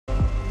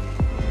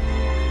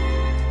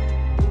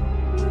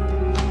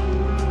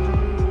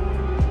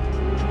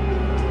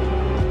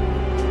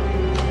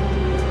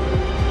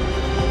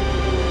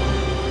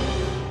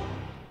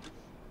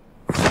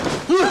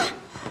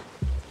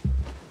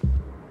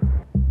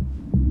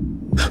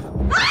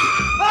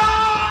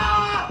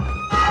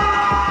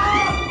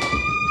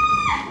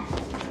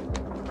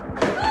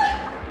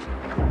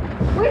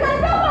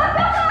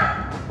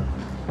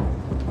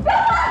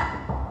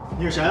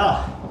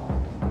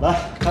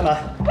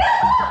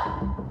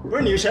不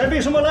是你谁？为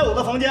什么来我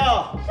的房间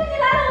啊？是你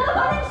来了我的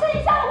房间，是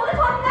你下了我的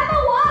床，你来问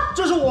我。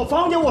这是我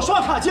房间，我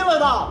刷卡进来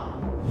的。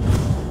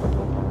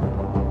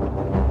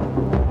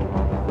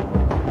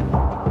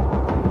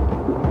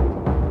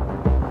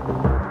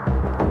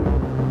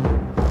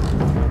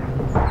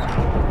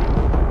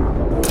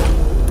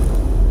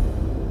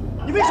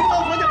你为什么来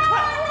我房间？快！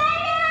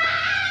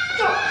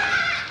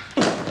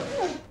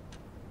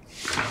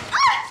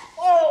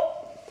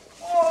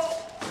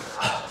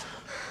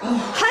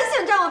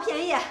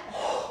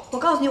 我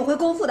告诉你，我会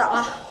功夫的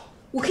啊！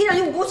我可以让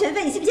你武功全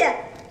废，你信不信？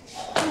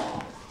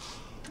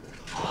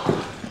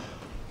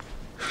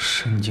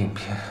神经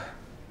病！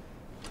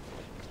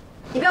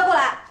你不要过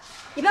来！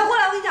你不要过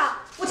来！我跟你讲，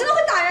我真的会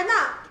打人的。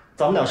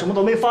咱们俩什么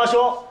都没发生，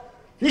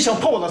你想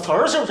碰我的词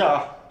儿是不是？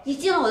你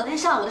进了我的店，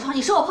上了我的床，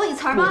你说我碰你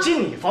词儿吗？我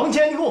进你房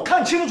间，你给我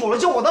看清楚了，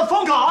就我的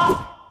房卡。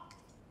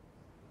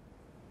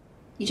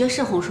你这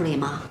是红树林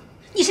吗？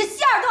你是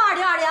希尔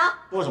顿2020？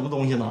我什么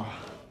东西呢？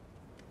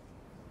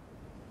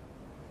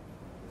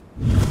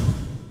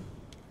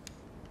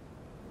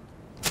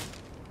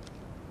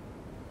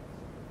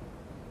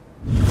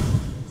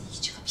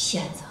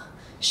 骗子，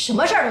什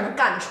么事儿都能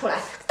干得出来，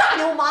大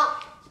流氓！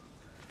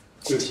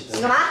对不起，你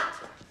干嘛？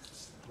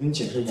我给你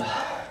解释一下，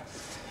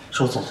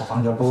是我走错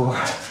房间，不，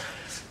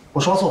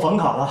我刷错房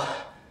卡了，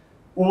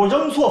我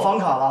扔错房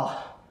卡了。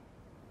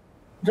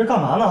你这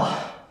干嘛呢？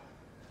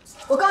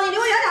我告诉你，离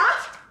我远点啊！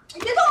你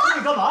别动啊！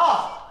你干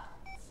嘛？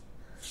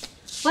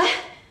喂，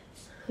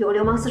有个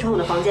流氓私闯我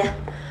的房间，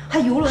还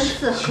语无伦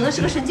次，可能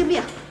是个神经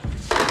病。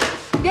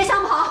别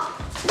想跑！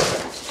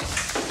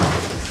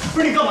 不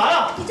是你干嘛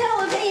呀？你占了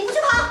我的便宜，你不去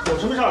跑！有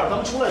什么事儿咱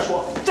们出来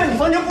说，在你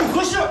房间不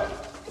合适。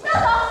不要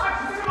走！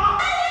你干嘛？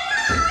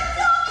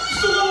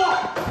救我！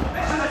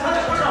还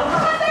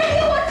没理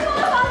我，进我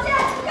的房间！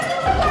赶紧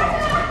回家去！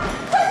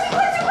快去！快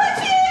去！快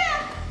去！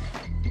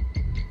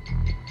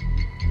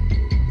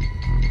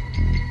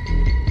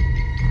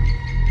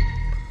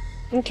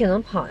你挺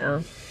能跑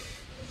呀，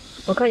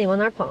我看你往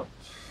哪儿跑。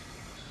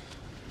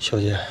小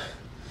姐，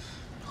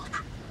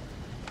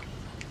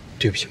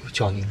对不起，我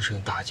叫您一声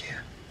大姐。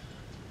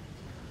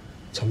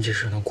 咱们这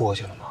事能过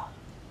去了吗？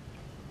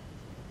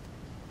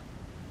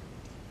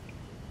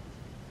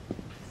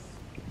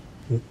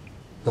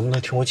能不能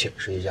听我解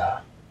释一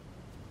下？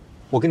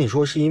我跟你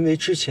说，是因为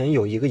之前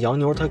有一个洋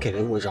妞，她给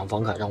了我一张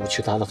房卡，让我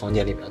去她的房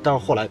间里面。但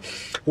是后来，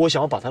我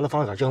想要把她的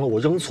房卡扔了，我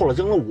扔错了，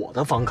扔了我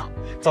的房卡。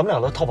咱们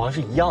俩的套房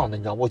是一样的，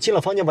你知道吗？我进了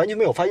房间，完全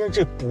没有发现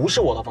这不是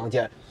我的房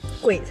间。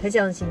鬼才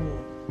相信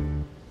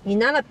你！你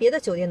拿了别的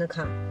酒店的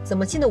卡，怎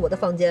么进的我的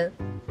房间？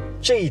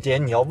 这一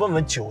点你要问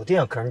问酒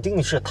店，肯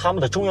定是他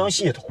们的中央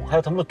系统，还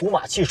有他们的读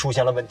码器出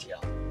现了问题啊！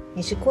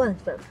你是惯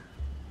犯。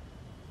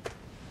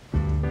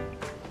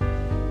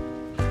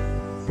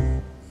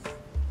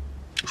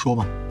说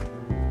吧，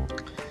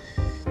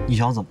你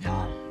想怎么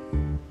样？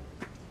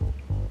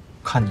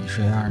看你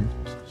这样，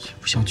也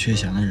不像缺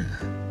钱的人，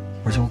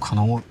而且我可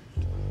能我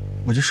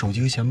这手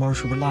机和钱包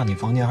是不是落你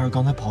房间，还是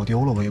刚才跑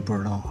丢了，我也不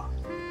知道啊。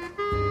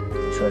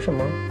你说什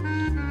么？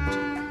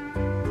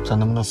咱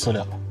能不能私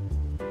了？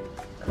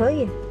 可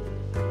以，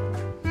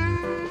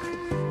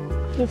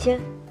一千。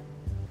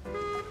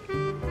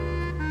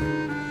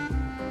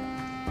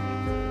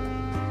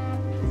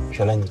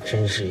原来你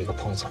真是一个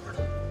碰瓷儿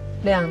的。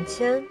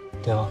2000，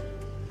对吗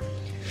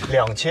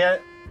？2000。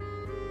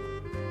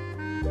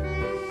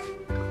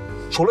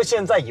除了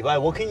现在以外，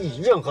我可以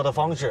以任何的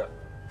方式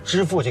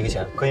支付这个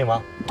钱，可以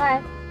吗？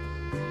嗨，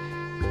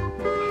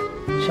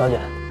小姐，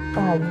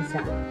不好意思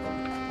啊，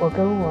我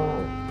跟我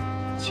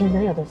前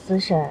男友的私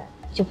事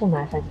就不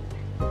麻烦你。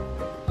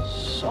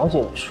 小姐，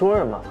你说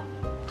什么？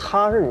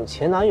他是你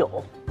前男友？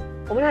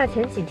我们俩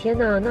前几天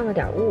呢闹了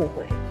点误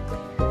会，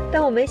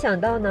但我没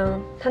想到呢，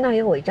他那儿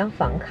有我一张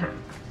房卡，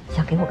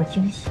想给我个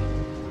惊喜。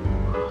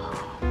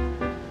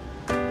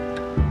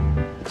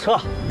撤。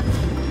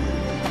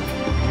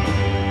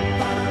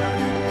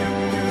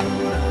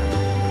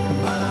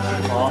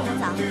好。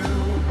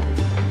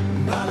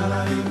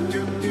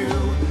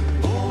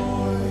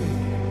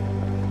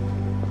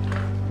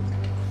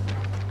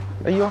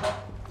哎呦。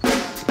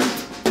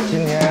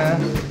 今天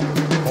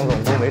洪总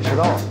部没迟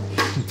到，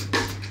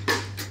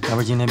要不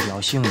是今天比较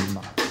幸运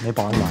吧，没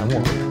保人拦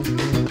我。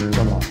郑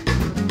总，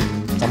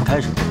咱们开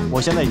始吧。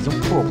我现在已经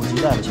迫不及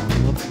待的想跟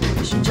你讨论这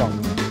个新项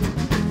目。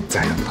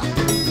再等等，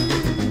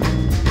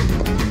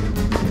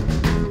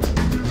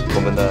我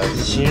们的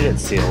新任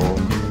CEO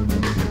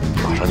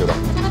马上就到。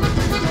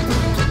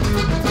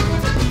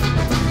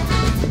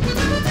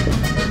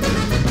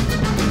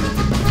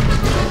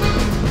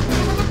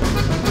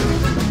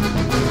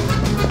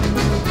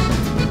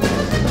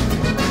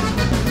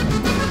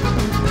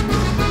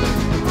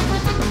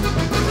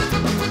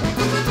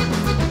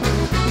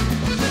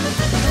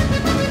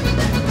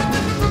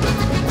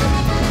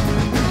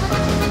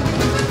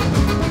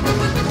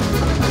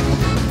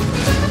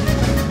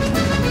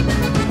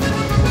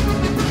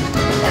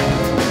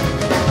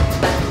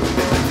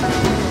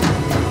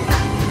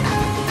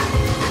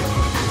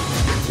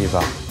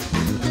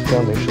这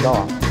样没迟到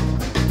啊？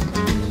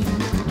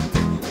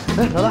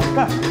哎，老大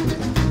这儿。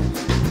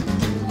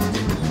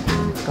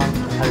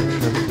开始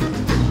吃。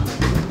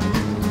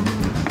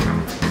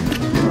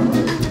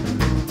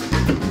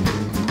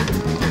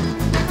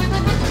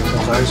我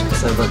还是想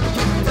再问一句，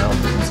你来我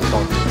们公司到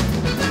底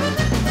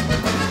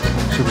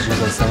是不是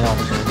在3亚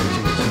的时候你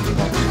就已经知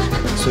道我是谁，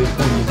所以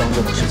故意当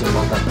这种事情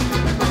放大？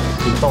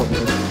你到底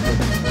有什么问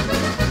题？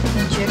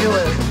你觉着我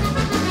有什么？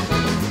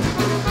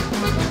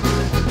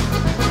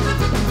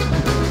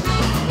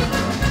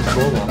你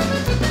说过，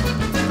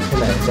我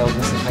哪家公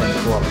司派你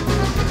过了，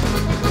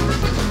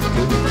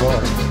给你多少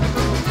钱？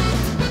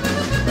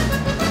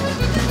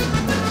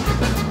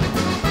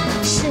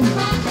是你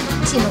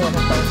进了我的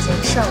房间，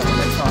上了我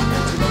的床，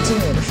主动进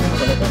入我的生活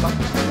了，对吗？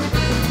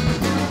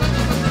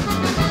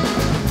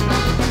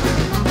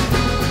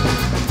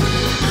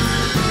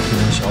你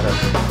能小点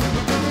声吗？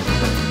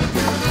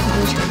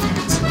非常感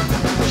激。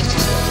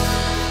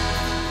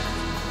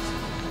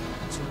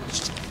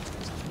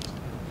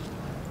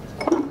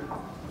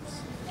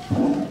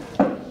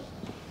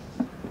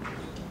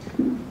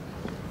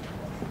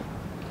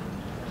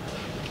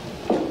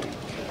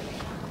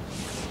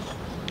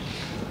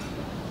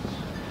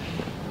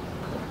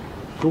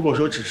如果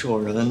说只是偶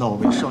然，那我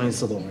为上一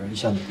次的偶然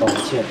向你道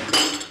歉。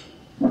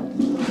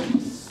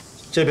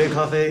这杯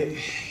咖啡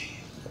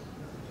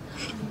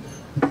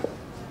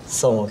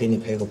算我给你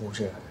赔个不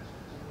是。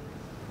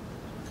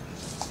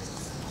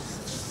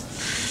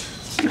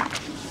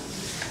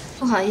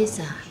不好意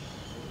思啊，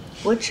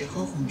我只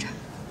喝红茶。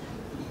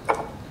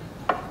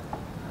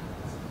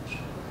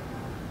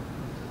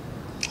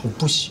我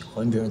不喜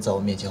欢别人在我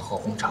面前喝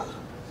红茶的。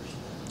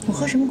我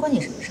喝什么关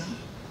你什么事？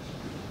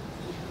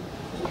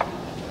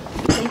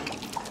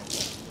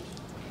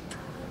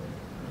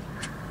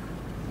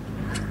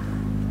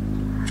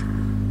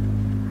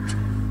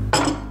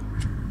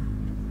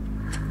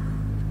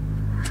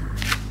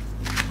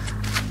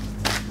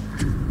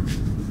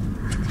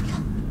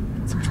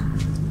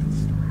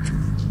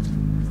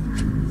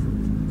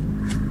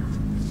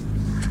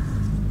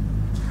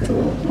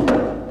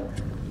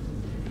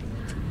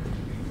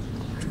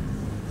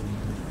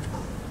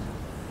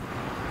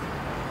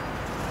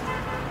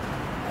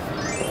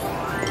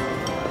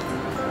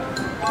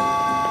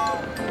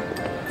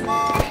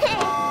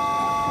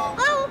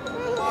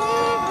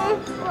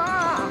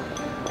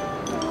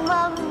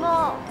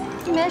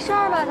你没事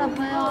吧，小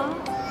朋友？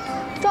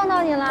撞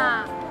到你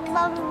啦？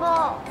妈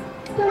妈，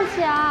对不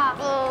起啊。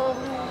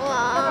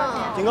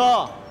金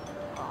哥。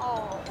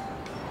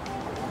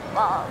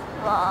爸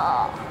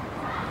爸，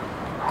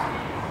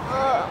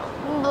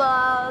妈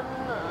妈，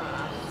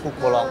不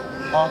哭了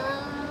啊！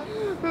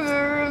这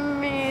是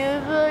你一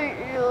个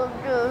人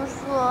着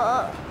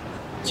说。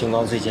金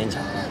刚最坚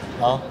强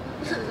了啊！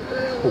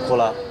不哭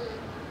了。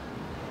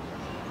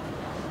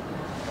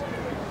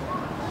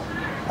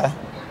哎，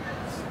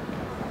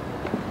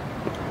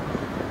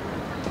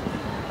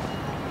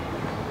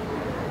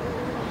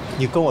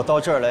你跟我到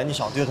这儿来，你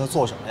想对他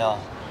做什么呀？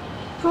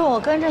不是我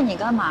跟着你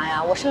干嘛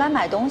呀？我是来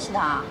买东西的。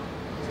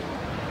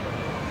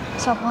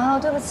小朋友，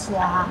对不起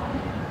啊，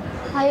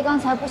阿姨刚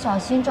才不小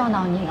心撞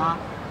到你了。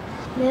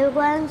没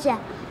关系，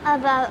爸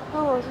爸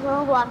跟我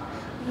说过，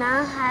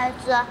男孩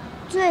子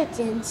最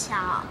坚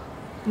强。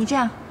你这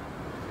样，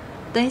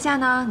等一下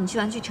呢，你去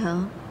玩具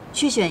城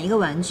去选一个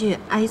玩具，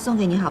阿姨送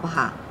给你，好不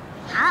好？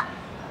好。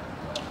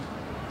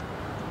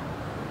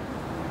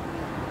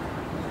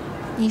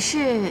你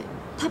是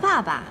他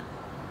爸爸，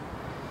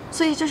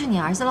所以这是你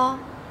儿子喽？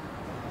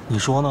你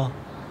说呢？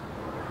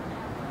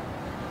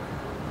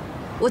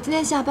我今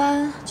天下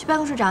班去办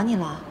公室找你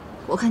了，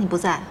我看你不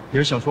在。你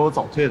是想说我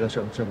早退的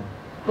事是吗？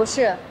不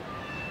是，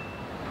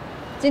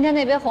今天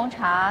那杯红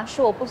茶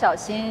是我不小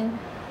心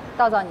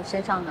倒到你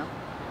身上的，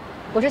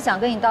我是想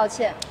跟你道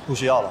歉。不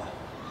需要了，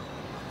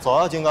走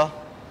啊，金刚。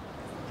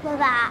爸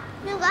爸，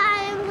那个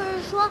阿姨不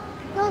是说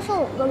要送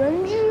我个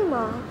文具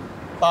吗？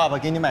爸爸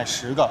给你买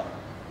10个。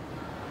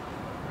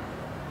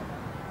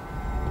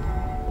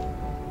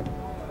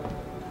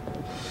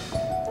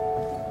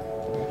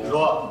你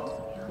说。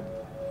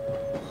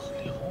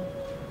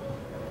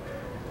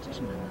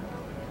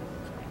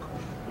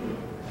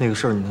那个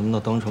事儿你能不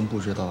能当成不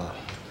知道啊？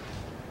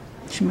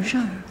什么事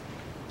儿？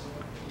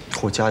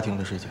我家庭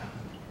的事情。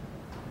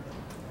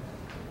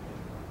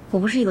我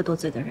不是一个多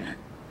嘴的人，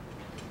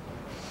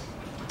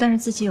但是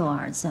自己有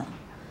儿子，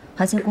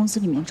还在公司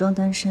里面装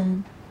单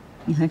身，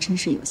你还真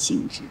是有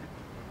兴致。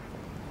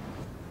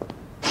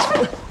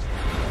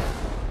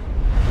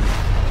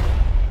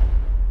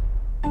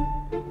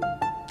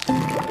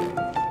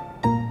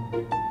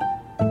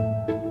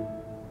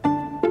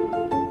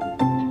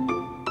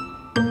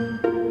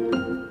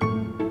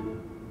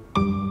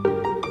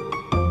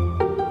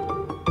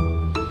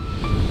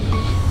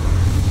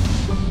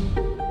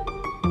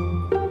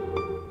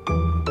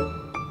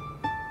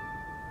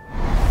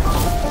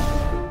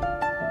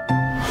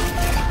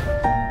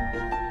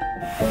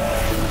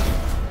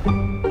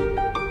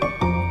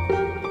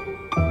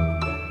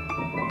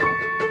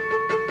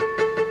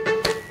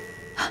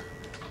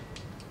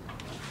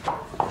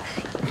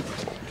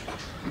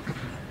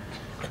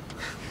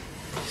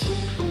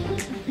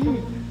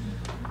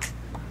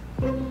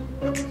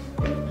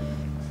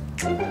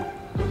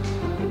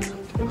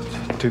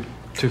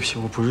对不起，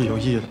我不是有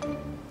意的。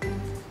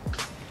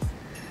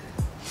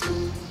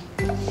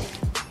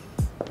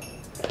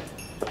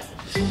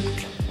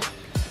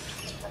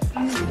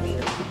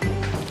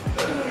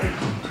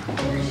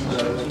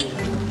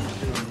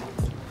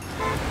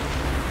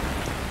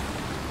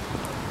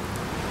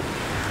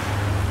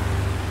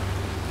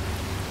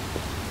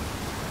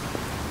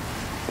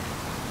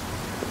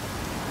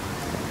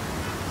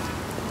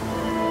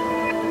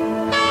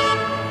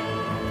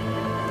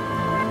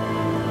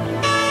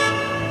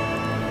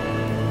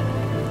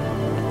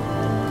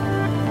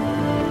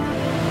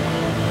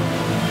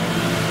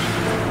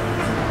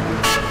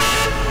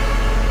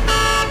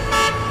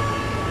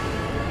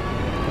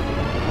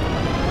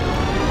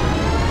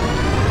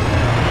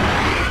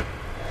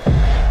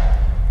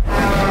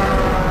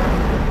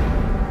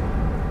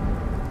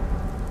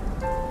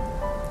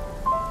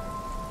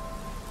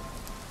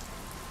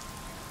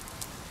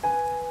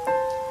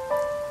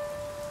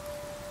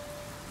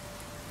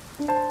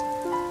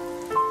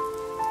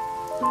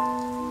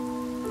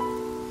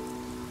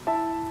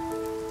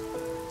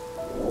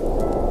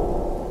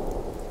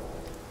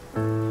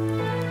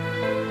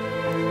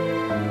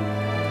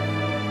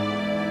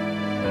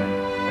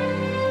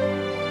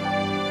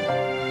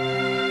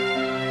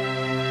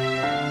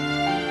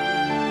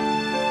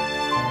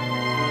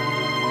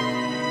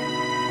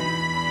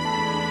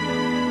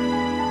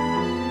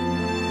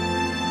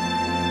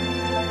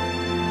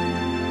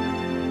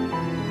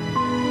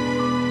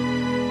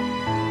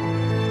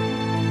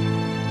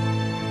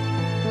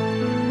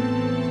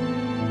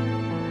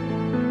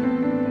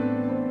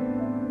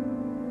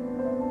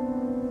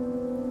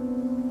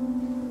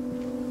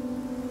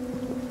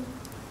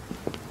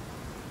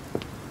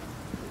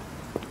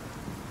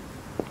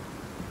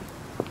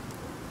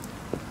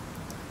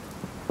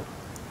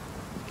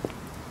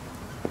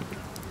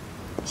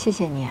谢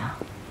谢你啊。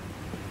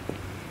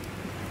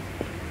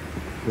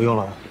不用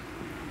了。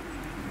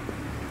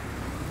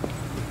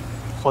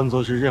换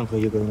做是任何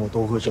一个人，我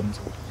都会这么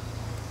做。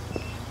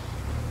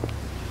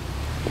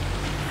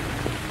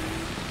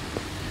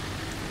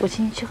我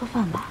请你吃个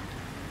饭吧。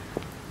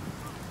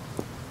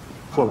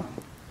过来。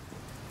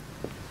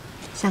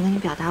想跟你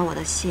表达我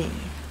的谢意，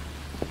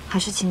还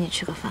是请你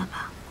吃个饭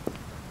吧。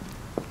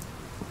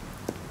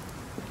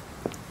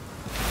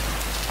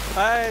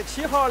哎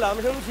，7号2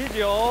升啤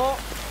酒。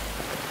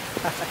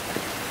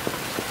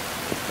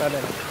来来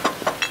来，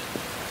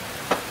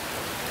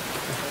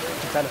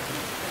再来。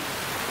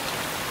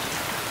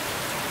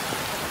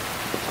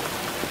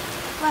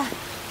喂，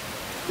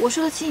我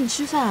说的请你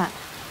吃饭，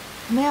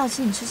没有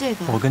请你吃这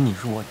个。我跟你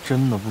说，我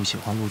真的不喜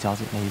欢陆家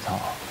嘴那一套，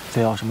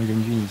非要什么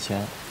人均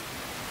1000，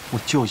我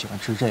就喜欢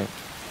吃这个。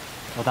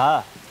老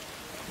谭，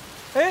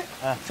哎，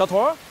小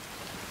童，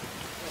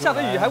下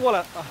着雨还过来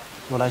啊？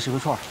给我来10个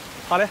串。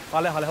好嘞，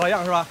好嘞，好嘞，老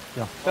样是吧？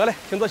行，得嘞，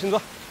请坐，请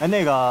坐。哎，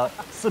那个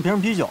4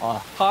瓶啤酒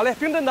啊。好嘞，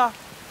冰镇的。啊，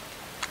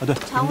对，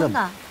常温的。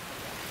啊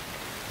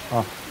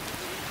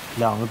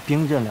，2个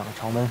冰镇，2个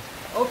常温。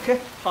OK，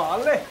 好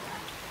嘞。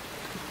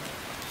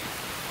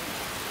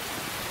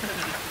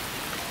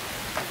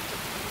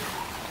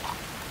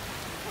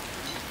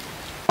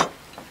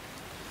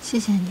谢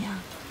谢你啊。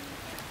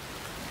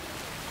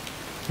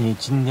你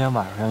今天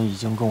晚上已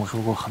经跟我说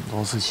过很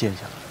多次谢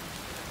谢了，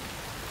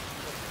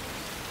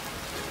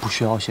不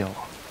需要谢我。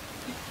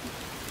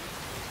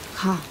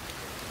好，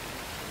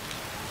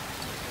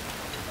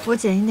我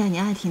简一点你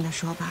爱听的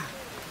说吧。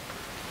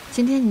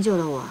今天你救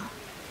了我，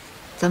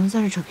咱们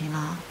算是扯平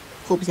了，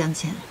互不相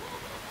欠。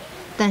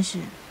但是，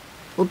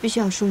我必须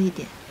要说一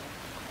点，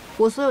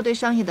我所有对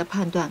商业的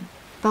判断，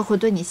包括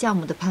对你项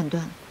目的判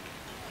断，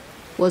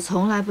我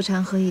从来不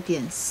掺和一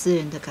点私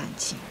人的感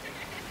情。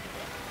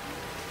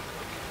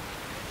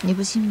你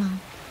不信吗？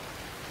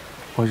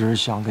我只是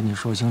想跟你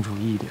说清楚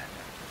一点，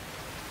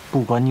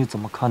不管你怎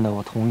么看待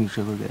我童宇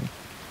这个人，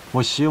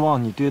我希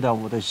望你对待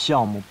我的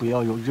项目不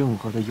要有任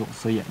何的有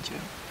色眼镜。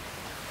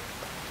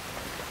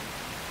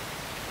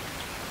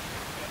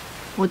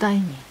我答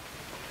应你。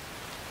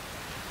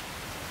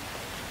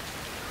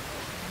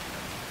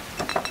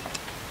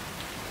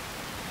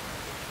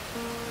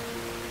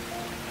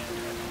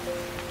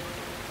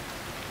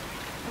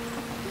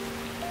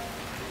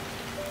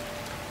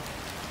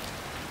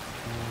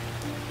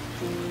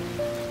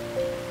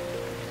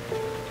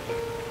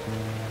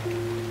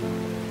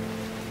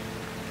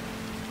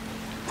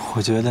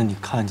我觉得你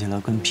看起来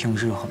跟平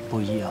时很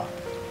不一样。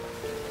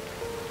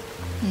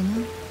你呢？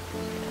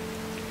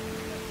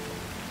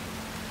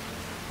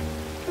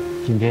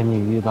今天你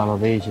遇到了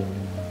危险，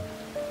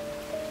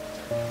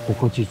我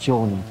会去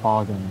救你、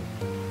帮着你。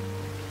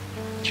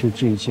其实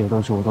这一切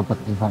都是我的本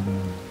分。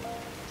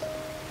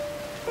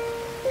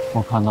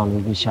我看到了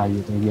一个下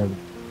雨的夜晚，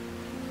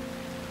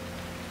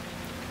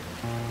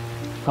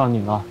到你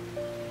了。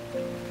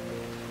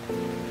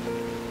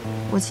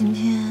我今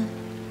天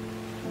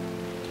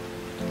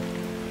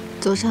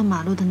走上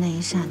马路的那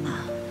一刹那，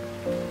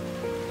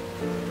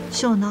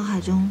是我脑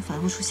海中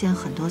反复出现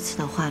很多次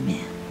的画面。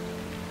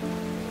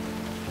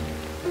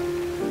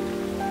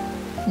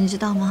你知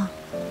道吗？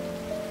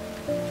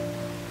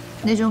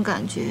那种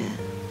感觉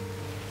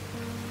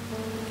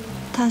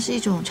它是一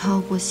种超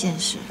过现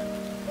实，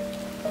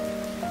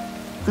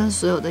跟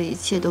所有的一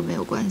切都没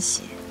有关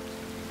系，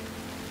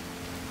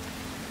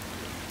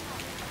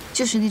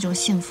就是那种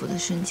幸福的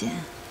瞬间。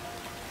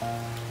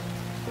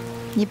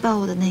你抱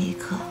我的那一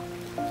刻，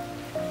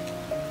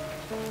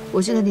我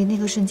觉得离那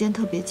个瞬间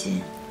特别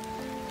近。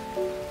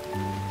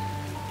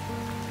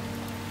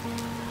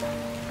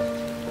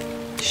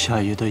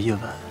下雨的夜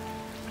晚，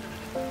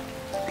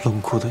冷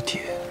酷的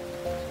铁，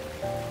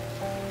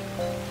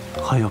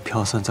还有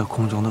飘散在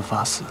空中的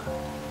发丝，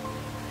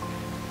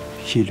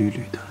一缕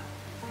缕的。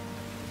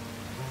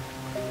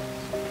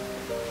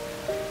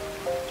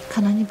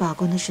看到你把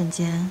关的瞬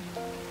间，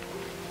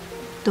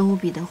都无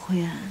比的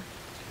灰暗。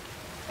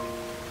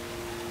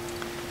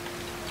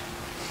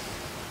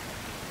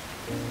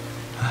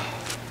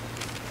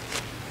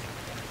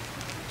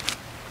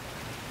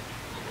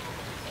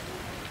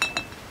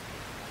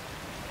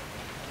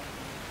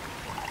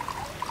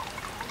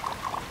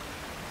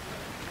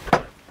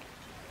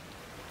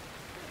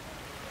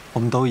我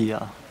们都一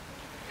样。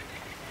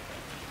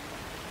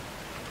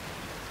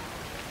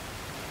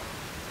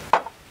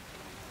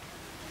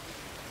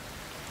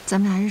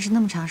咱们俩认识那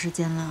么长时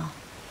间了，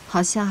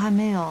好像还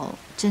没有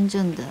真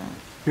正的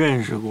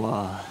认识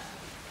过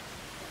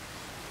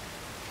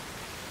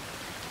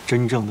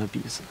真正的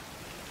彼此。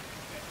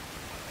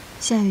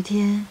下雨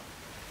天，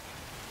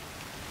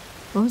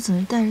我们总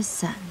是带着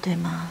伞，对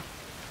吗？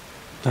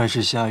但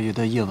是下雨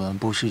的夜晚，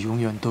不是永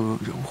远都有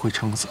人会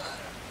撑伞。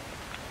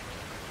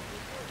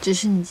只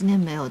是你今天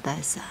没有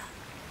带伞。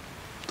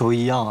都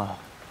一样啊。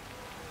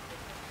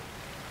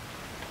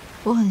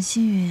我很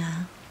幸运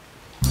啊，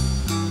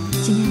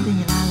今天被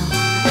你拉了回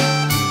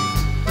来。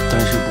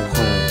但是不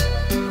会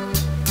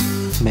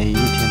每一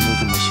天都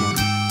这么幸运。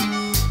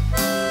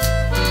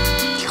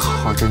你好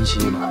好珍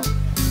惜吧。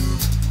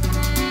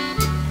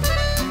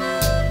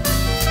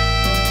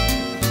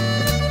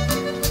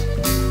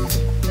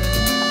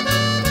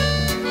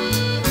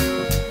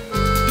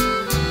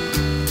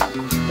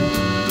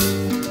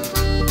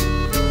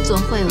总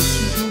会有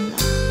晴天的，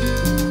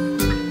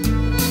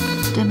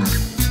对吗？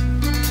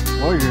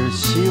我只是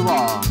希望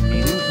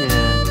明天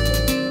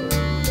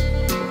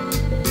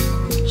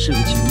是个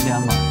晴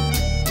天吧。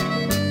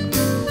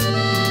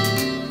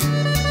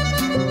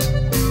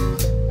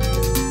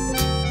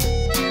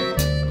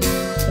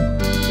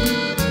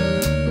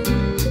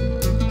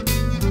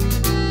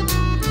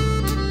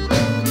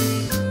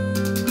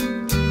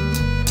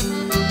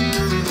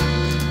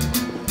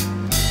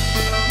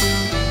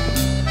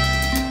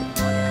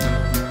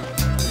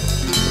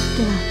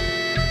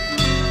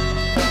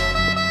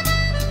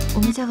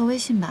加个微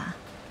信吧，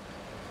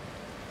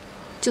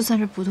就算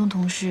是普通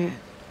同事，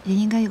也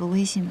应该有个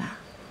微信吧。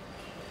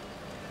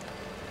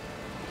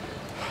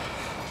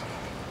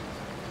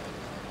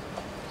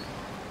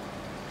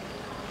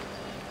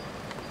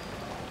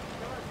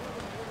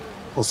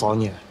我扫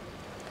你。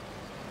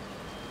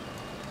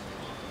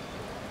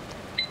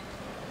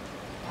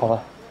好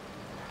吧。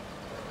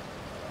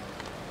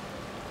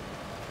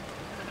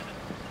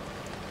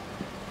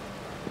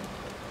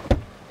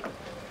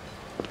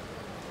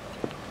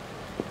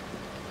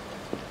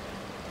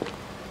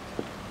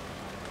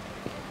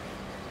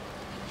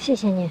谢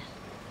谢你。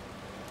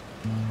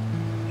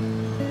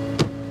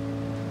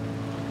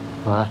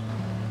晚安。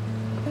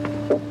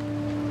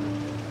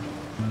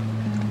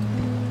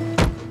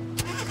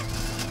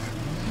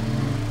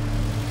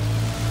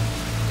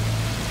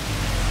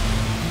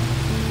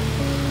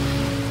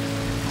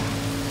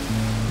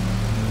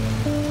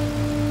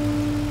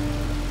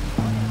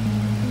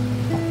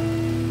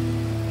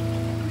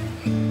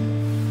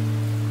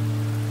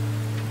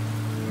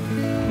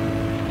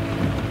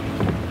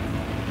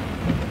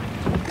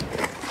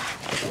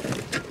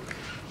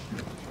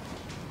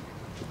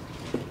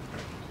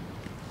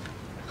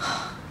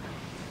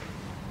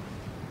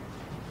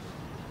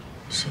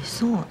谁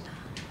送我的？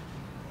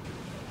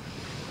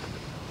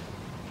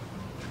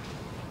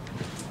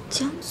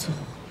江总？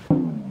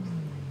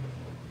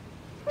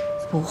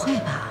不会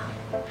吧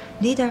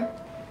 ，leader？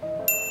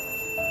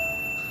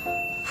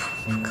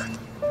 不可能，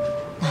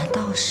难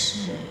道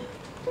是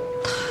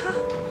他？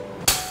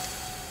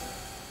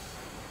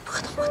不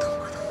可能，不可能，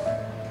不可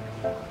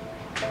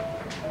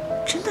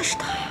能！真的是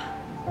他呀！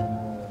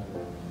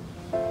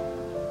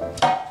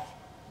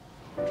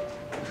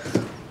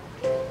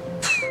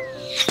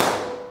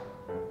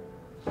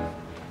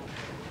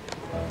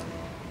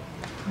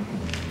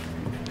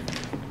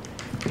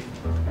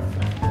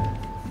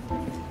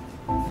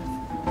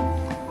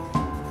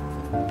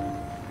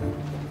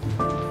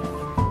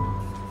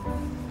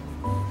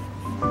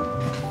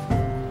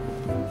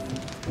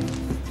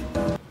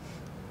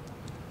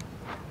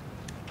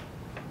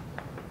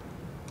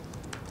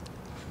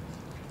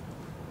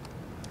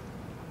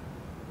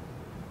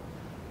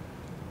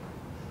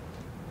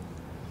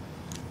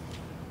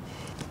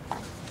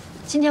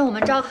今天我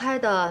们召开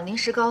的临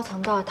时高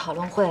层的讨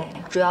论会，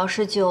主要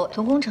是就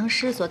童工程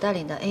师所带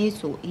领的 A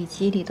组以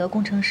及李德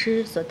工程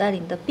师所带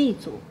领的 B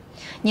组，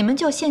你们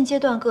就现阶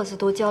段各自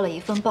都交了一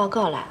份报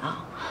告来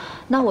啊。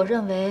那我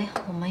认为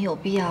我们有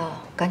必要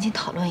赶紧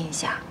讨论一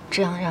下，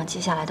这样让接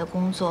下来的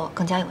工作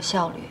更加有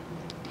效率。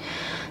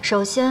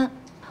首先，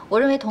我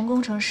认为童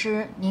工程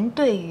师，您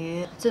对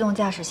于自动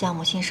驾驶项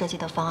目新设计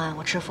的方案，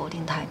我持否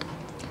定态度。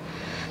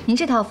您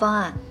这套方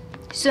案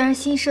虽然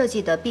新设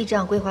计的避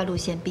障规划路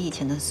线比以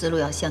前的思路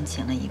要向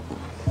前了一步，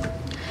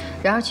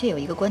然而却有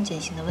一个关键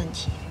性的问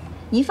题：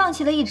您放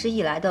弃了一直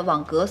以来的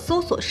网格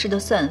搜索式的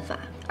算法，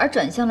而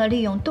转向了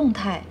利用动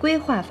态规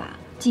划法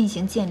进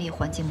行建立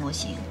环境模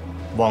型。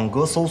网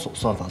格搜索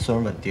算法虽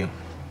然稳定，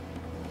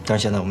但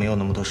是现在我没有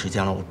那么多时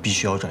间了，我必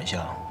须要转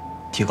向，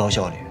提高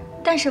效率。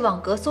但是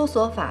网格搜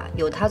索法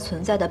有它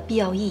存在的必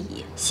要意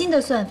义。新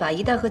的算法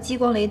一旦和激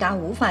光雷达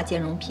无法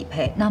兼容匹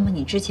配，那么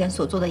你之前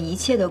所做的一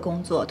切的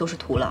工作都是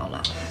徒劳了。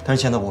但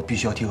是现在我必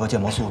须要提高建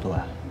模速度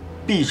啊！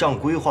避障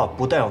规划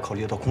不但要考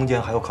虑到空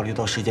间，还要考虑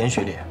到时间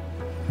序列。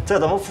在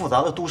咱们复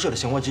杂的都市的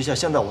情况之下，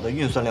现在我的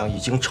运算量已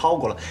经超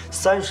过了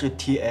30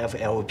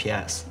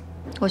 TFLPS。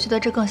我觉得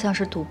这更像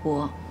是赌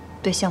博，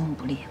对项目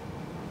不利。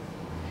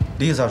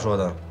Lisa 说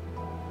的，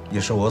也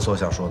是我所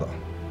想说的，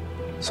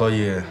所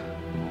以，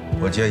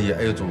我建议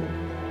A 组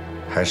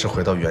还是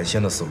回到原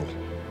先的思路，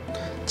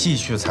继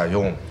续采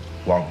用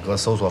网格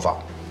搜索法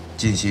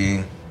进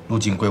行路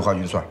径规划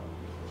运算。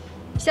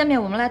下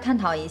面我们来探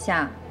讨一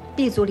下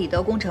B 组李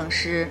德工程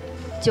师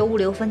就物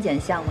流分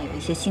拣项目有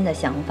一些新的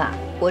想法，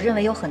我认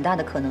为有很大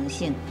的可能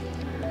性。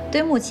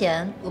对目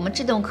前我们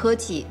智动科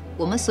技，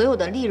我们所有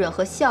的利润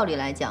和效率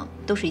来讲，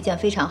都是一件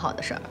非常好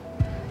的事儿。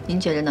您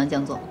觉着呢，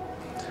江总？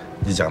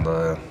你讲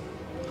的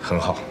很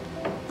好。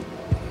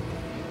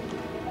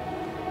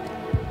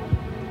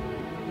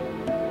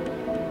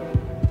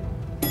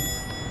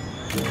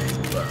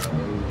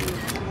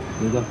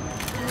一个，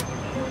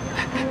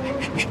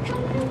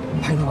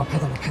拍到了，拍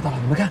到了，拍到了！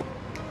你们看，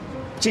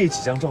这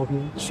几张照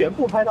片全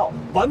部拍到，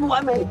完不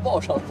完美？报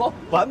上报，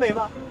完美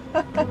吗？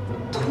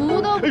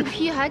图都不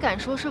P 还敢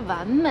说是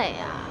完美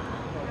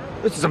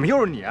啊？怎么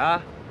又是你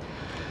啊？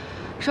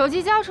手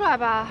机交出来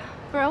吧，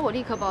不然我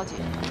立刻报警。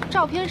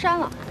照片删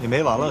了。你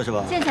没完了是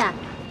吧？倩倩，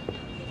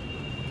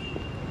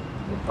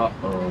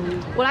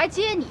我来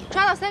接你，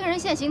抓到3个人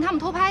现行，他们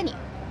偷拍你。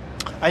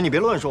哎，你别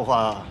乱说话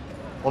啊！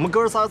我们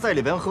哥仨在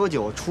里边喝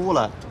酒，出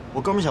来，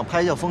我哥们想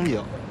拍一下风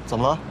景，怎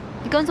么了？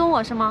你跟踪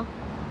我是吗？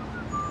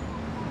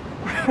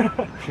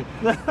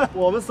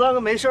我们3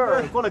个没事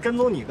儿，过来跟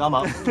踪你干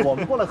嘛？我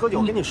们过来喝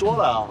酒，跟你说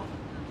了啊。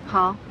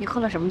好，你喝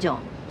了什么酒？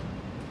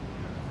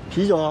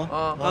啤酒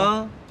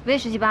啊。威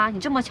士忌吧？你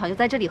这么巧就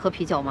在这里喝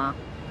啤酒吗？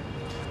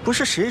不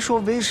是谁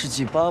说威士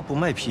忌吧不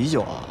卖啤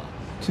酒啊？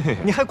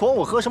你还管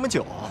我喝什么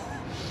酒啊？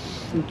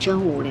你真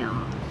无聊。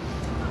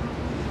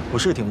我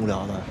是挺无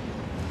聊的。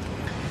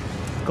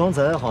刚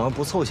才好像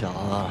不凑巧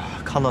啊，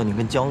看到你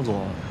跟江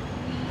总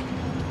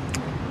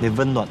那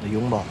温暖的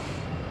拥抱。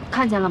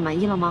看见了，满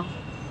意了吗？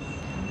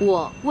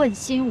我问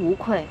心无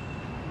愧。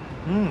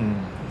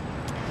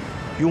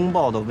拥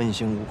抱的问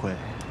心无愧。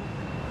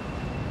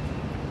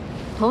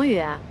童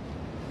宇，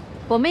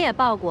我们也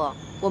抱过，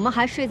我们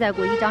还睡在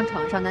过一张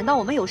床上，难道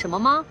我们有什么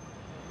吗？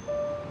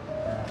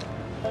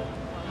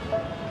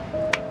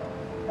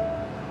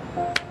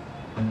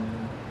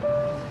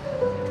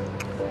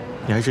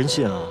你还真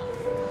信啊？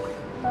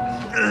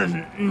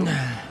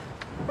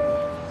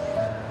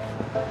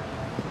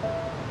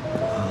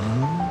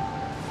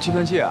计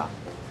算器啊？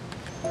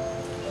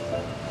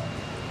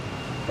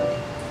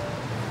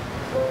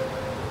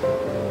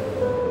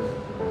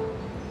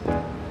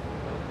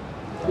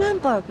烂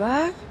本本。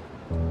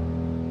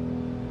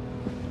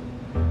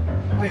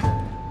哎呀，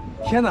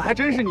天哪，还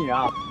真是你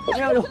啊！哎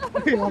呀呦，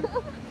哎呀，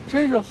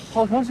真是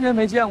好长时间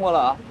没见过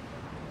了。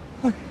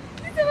你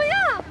怎么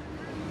样？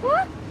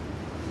啊？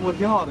我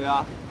挺好的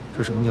呀。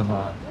这什么情况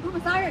啊？他们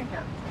仨认识。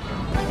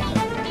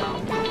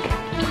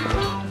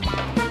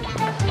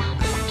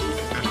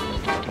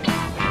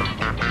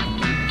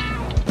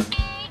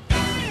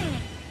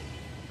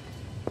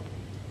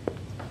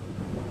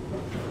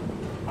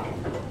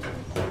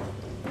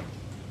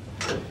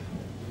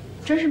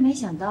真是没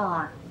想到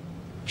啊，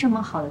这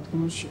么好的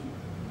同学，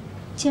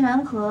竟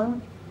然和……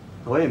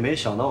我也没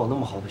想到我那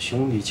么好的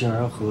兄弟，竟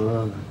然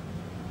和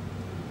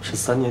是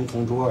3年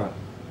同桌啊！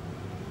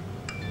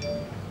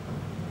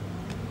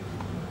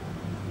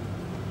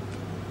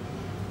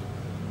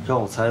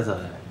让我猜猜，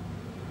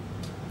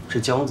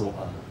是江总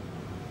啊，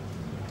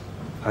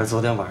还是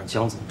昨天晚上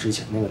江总之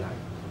前那个男人？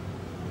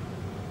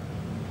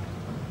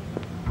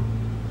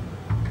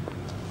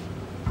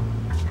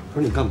不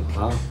是你干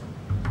嘛？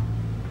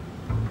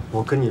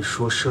我跟你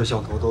说，摄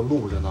像头都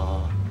录着呢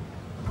啊！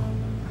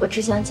我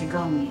只想警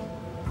告你，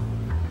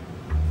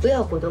不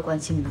要过多关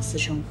心我的私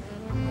生活。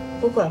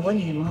我管过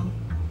你吗？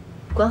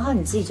管好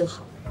你自己就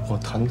好。我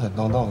坦坦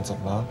荡荡，怎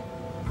么了？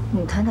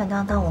你坦坦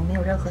荡荡，我没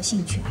有任何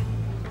兴趣。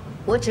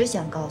我只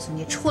想告诉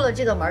你，出了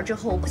这个门之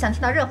后，我不想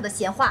听到任何的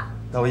闲话。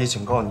那我也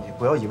警告你，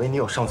不要以为你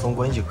有上层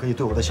关系可以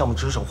对我的项目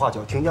指手画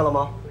脚，听见了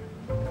吗？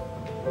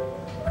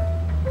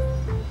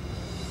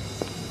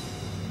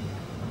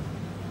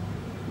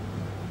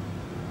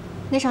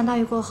那场大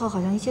雨过后，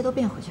好像一切都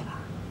变回去了。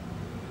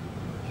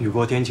雨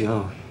过天晴，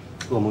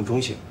噩梦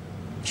中醒。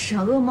是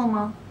噩梦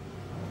吗？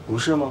不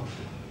是吗？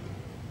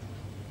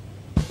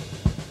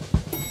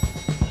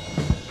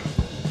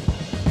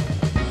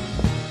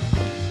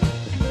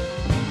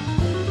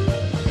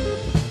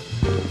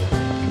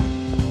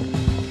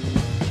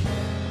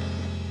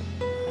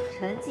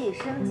陈记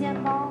生煎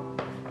包。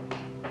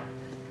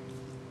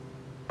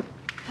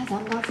还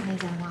咱们当初那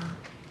家吗？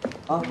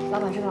啊，老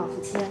板是个老夫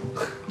妻。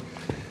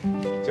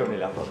就是那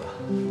两口子。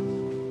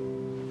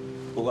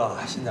不过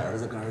现在儿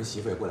子跟儿媳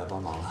妇也过来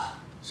帮忙了，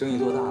生意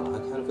做大了，还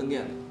开了分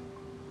店呢。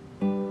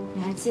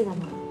你还记得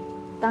吗？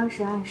当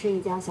时暗示一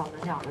家小门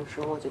脸的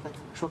时候，我就跟他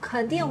们说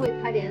肯定会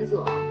开连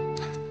锁。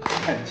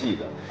还记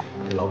得，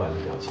这老板的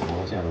表情我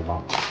到现在都忘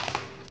了。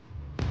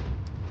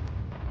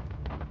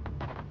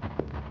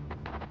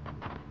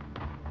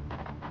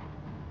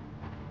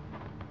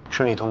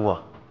顺利通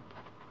过。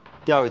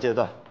第二个阶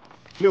段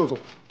，6组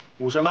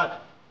，50万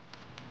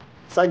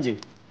，3级。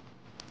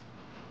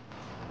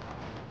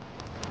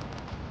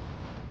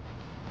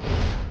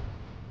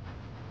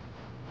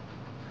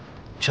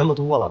全部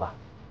通过了吧？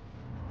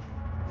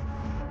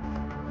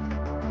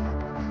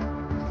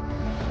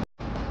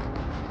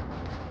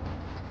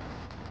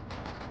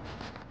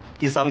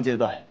第3个阶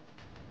段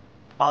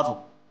，8组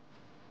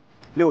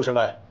，60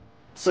万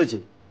，4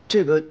级。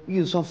这个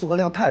预算负荷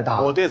量太大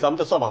了。我对咱们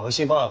的算法和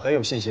新方案很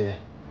有信心，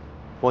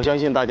我相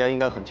信大家应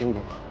该很清楚，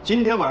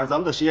今天晚上咱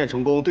们的实验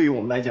成功对于我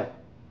们来讲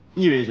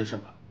意味着什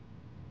么。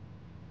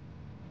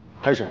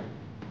开始。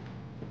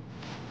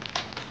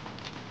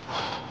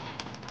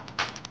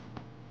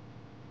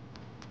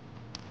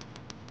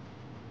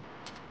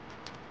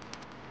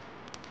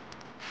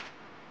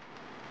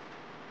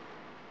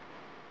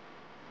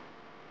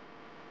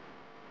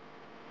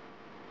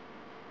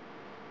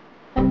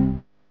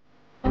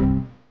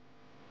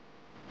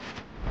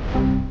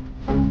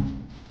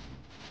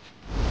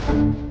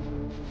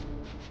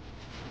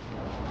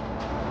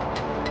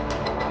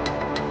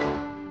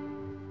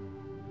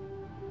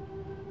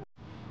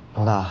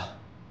老大，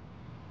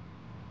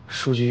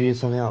数据预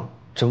算量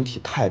整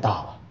体太大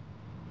了，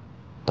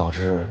导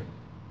致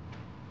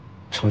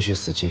程序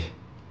死机。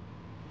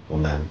我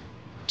们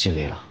尽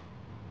力了。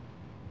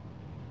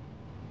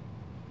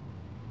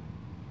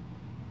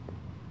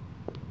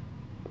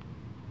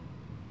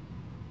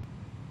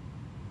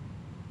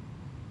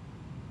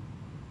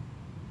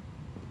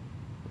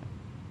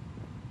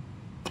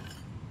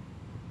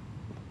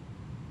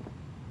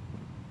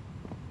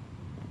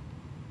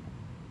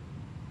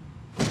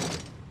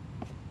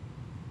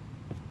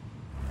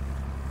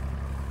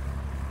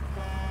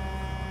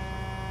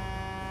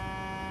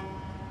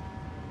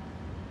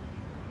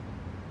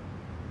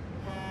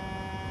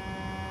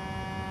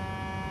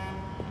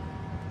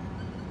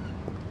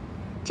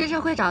真是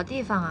会找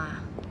地方啊！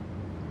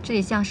这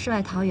里像世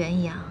外桃源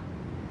一样。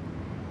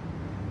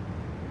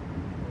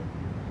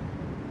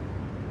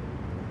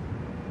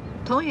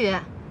童宇，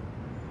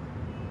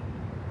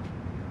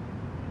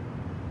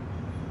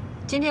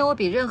今天我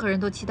比任何人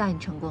都期待你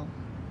成功。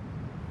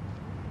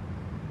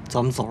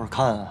咱们走着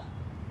看啊。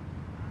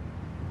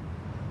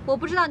我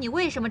不知道你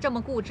为什么这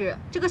么固执，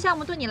这个项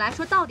目对你来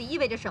说到底意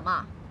味着什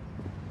么？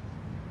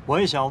我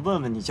也想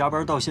问问你，加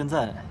班到现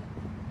在，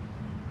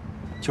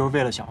就是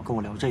为了想要跟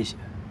我聊这些。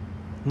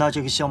那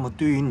这个项目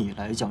对于你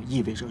来讲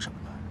意味着什么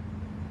呢？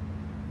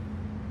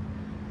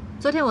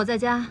昨天我在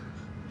家，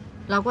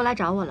老郭来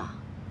找我了，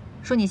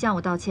说你向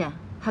我道歉，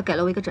还给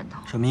了我一个枕头。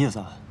什么意思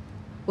啊？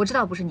我知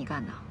道不是你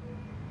干的，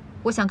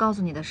我想告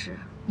诉你的是，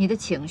你的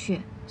情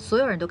绪所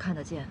有人都看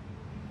得见，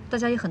大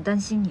家也很担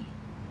心你。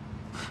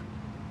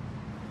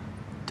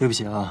对不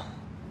起啊，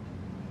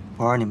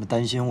我让你们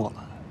担心我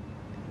了。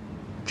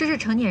这是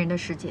成年人的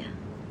世界，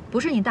不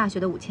是你大学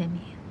的5000米。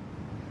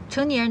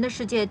成年人的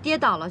世界，跌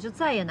倒了就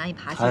再也难以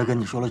爬起来。还跟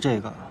你说了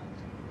这个。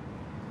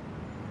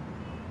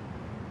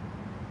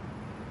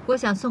我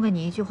想送给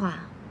你一句话：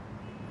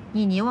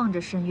你凝望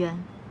着深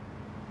渊，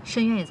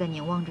深渊也在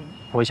凝望着你。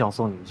我想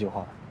送你一句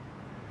话：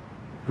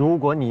如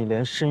果你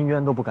连深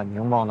渊都不敢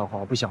凝望的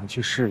话，不想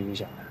去试一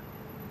下，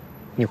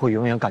你会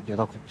永远感觉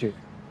到恐惧。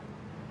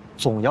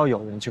总要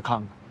有人去看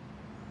看。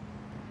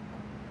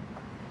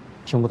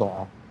听不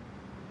懂？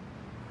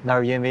那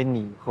是因为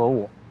你和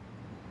我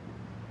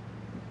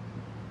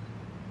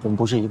们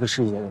不是一个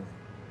世界的人。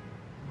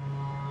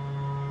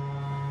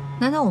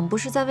难道我们不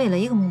是在为了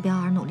一个目标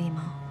而努力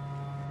吗？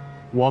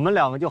我们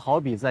两个就好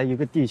比在一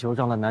个地球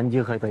上的南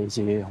极和北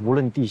极，无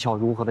论地壳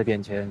如何的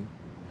变迁，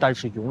但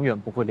是永远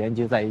不会连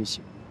接在一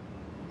起。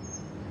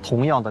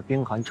同样的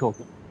冰寒彻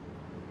骨，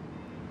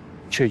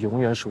却永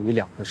远属于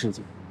2个世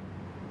界。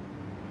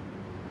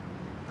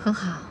很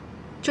好，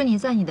祝你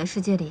在你的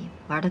世界里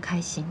玩得开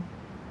心。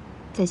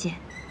再见。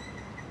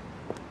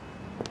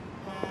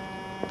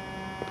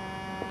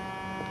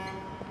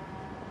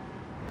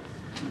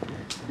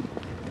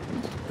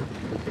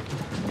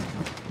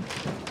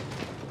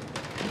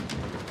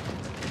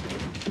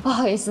不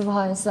好意思，不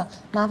好意思，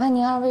麻烦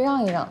您2位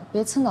让一让，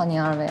别蹭到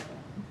您2位。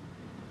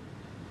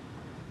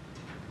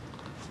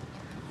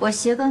我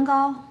鞋跟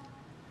高，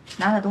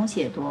拿的东西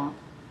也多，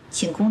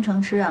请工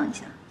程师让一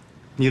下。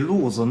你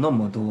路子那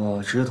么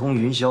多，直通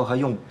云霄还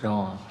用不着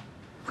啊？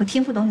我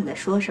听不懂你在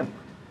说什么。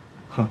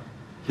哼，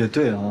也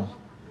对啊。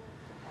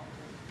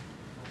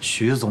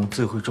徐总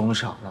最会装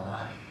傻了。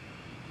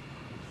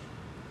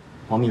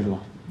王秘书，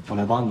我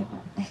来帮你啊。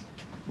哎，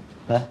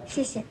来，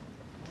谢谢。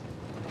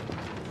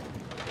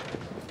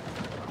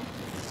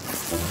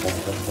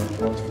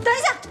等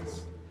一下，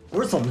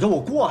不是怎么着，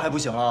我过还不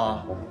行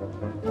啊？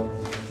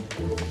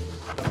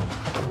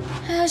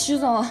哎呀，徐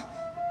总，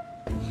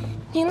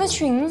您的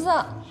裙子，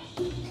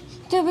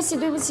对不起，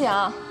对不起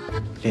啊。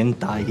连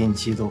打印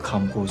机都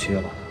看不过去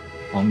了，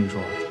王秘书，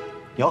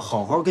你要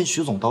好好跟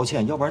徐总道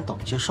歉，要不然等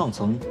一些上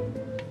层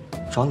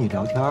找你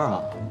聊天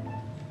啊。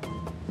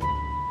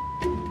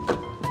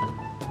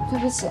对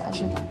不起啊，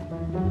徐总。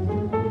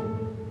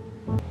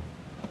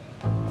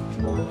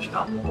徐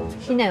导，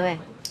你哪位？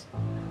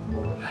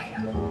哎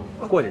呀，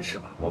过去吃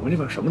吧，我们这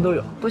边什么都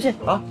有。不是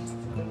啊。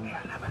哎呀，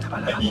来吧，来吧，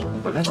来吧，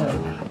来吧，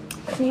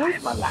来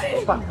吧，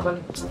来吧，来吧。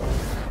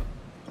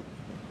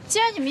既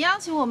然你们邀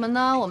请我们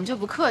呢，我们就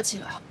不客气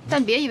了。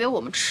但别以为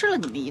我们吃了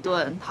你们一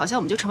顿，好像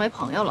我们就成为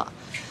朋友了。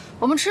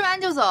我们吃完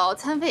就走，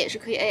餐费也是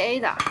可以 AA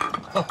的。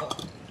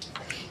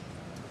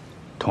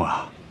彤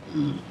啊，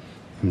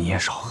你也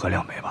少喝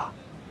2杯吧，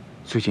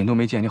最近都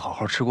没见你好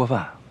好吃过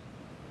饭。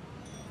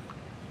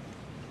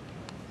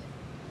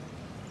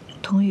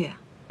童宇，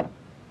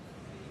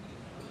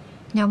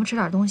你要不吃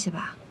点东西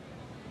吧？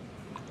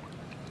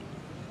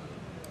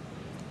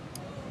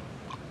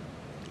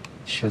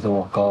徐总，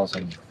我告诉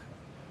你。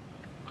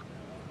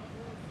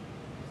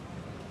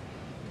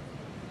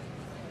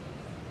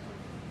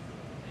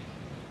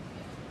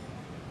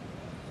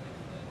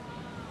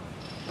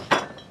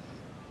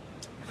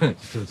哼，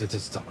这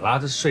怎么了？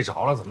这睡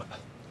着了怎么？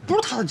不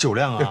是他的酒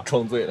量啊，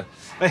装醉了。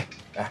哎，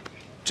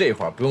这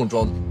会儿不用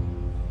装。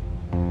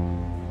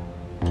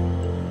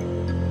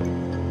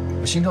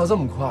我心跳这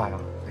么快啊！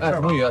哎，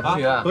童宇，童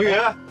宇，哎，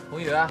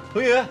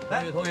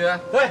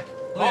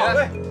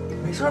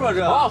没事吧？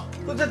这好，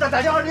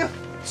打120，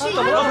怎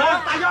么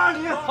了？打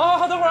120。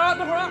好，等会儿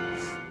啊。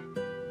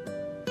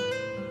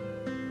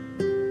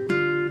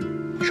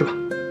是吧？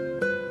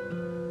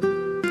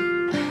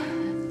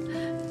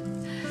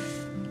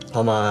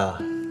老妈呀，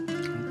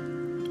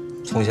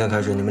从现在开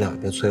始你们俩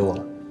别催我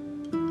了，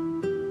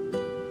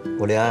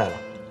我恋爱了。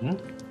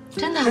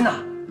真的？真的。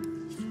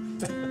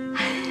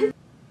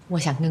我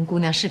想跟姑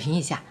娘视频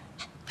一下，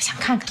我想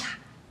看看她，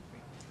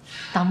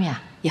当面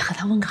也和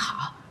她问个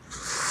好。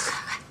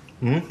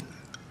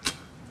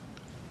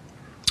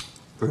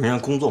不是人家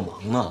工作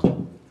忙呢。哎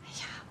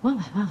呀，问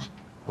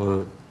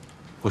问。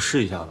我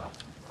试一下吧。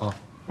啊，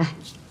来，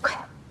快。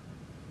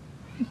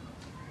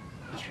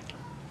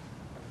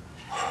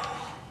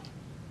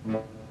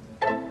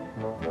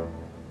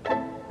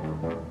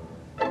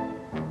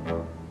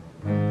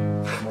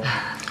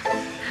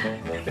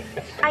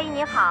阿姨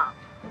你好，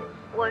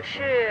我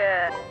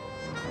是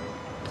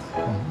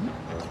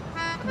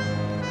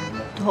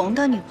童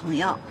的女朋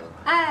友。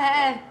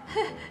哎，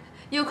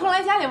有空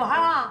来家里玩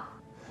啊？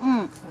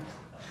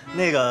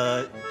那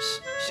个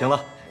行了，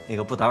那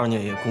个不打扰你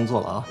也工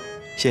作了啊，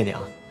谢谢你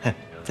啊，嘿，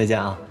再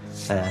见啊，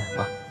拜拜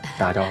啊，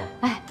打个招呼。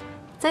哎，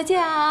再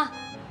见啊。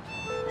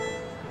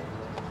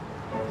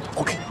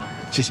OK，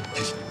 谢谢，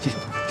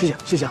哎，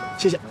谢谢。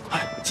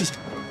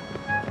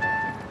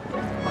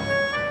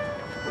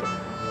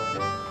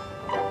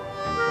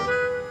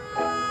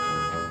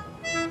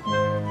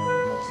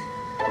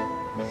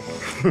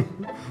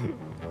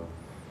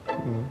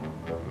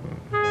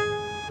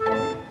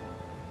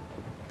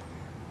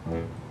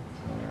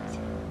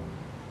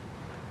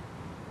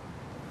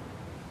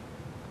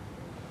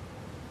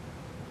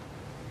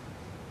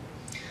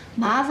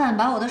麻烦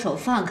把我的手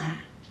放开，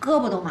胳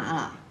膊都麻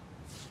了。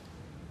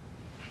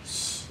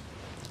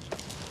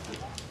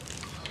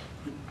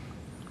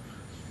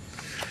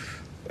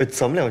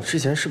咱们俩之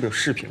前是不是有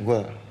视频过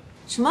呀？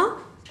什么？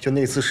就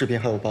那次视频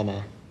还有爸妈？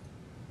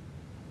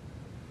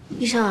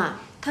医生啊，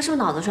他是不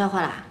是脑子摔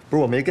坏了？不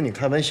是，我没跟你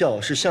开玩笑，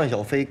是向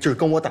小飞就是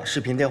跟我打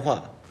视频电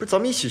话，不是咱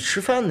们一起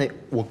吃饭那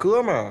我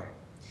哥们儿。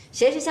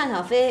谁是向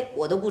小飞，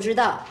我都不知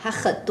道，还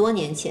很多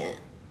年前。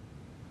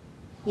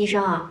医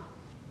生啊，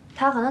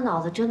他可能脑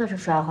子真的是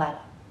摔坏了，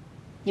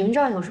你们这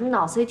儿有什么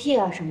脑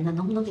CT 啊什么的，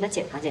能不能给他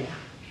检查检查？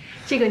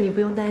这个你不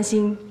用担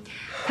心，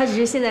他只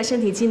是现在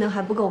身体机能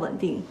还不够稳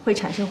定，会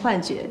产生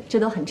幻觉，这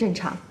都很正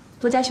常，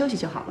多加休息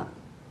就好了。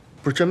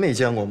不是真没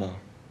见过吗？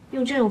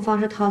用这种方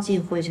式套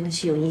近乎，真的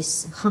是有意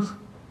思。哼，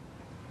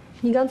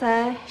你刚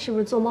才是不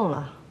是做梦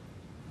了？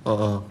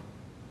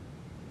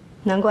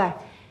难怪，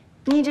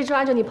你一直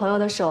抓着你朋友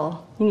的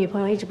手，你女朋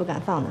友一直不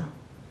敢放呢。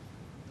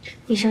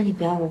医生，你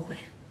不要误会，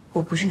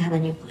我不是他的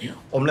女朋友。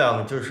我们两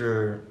个就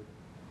是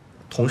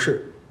同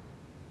事，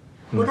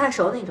不太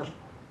熟那种，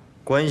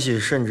关系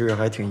甚至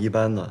还挺一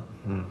般的。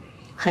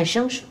很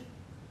生疏，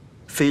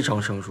非常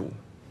生疏。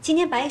今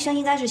天白医生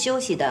应该是休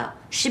息的，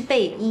是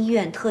被医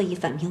院特意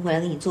返聘回来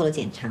给你做了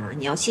检查，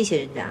你要谢谢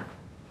人家。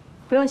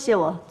不用谢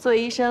我，作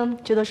为医生，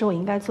这都是我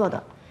应该做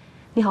的。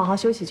你好好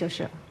休息就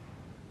是了。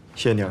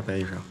谢谢你啊，白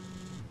医生。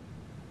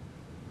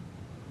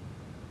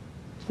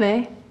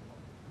喂，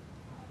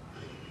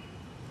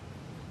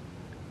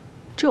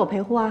这我陪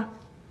护啊。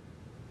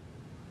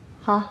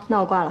好，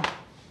那我挂了。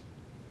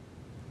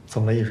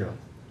怎么了，医生？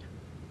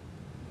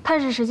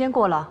探视时间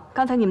过了，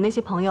刚才你们那些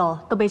朋友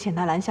都被前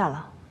台拦下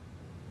了。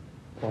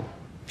哦，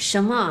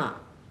什么？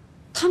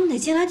他们得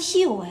进来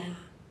替我呀？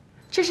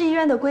这是医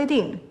院的规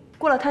定，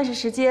过了探视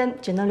时间，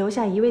只能留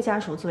下1位家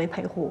属作为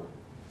陪护。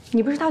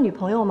你不是他女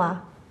朋友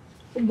吗？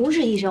不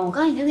是医生，我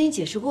刚才已经跟你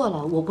解释过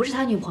了，我不是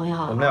他女朋友。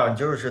我们俩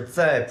就是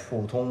再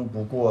普通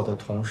不过的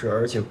同事，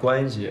而且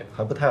关系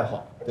还不太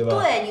好，对吧？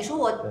对，你说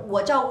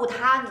我照顾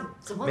他，你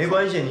怎么？没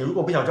关系，你如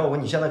果不想照顾，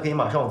你现在可以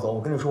马上走。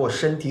我跟你说，我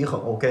身体很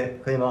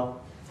OK， 可以吗？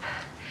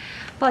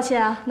抱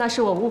歉啊，那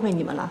是我误会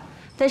你们了。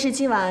但是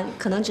今晚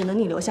可能只能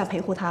你留下陪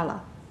护他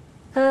了。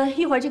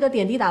一会儿这个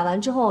点滴打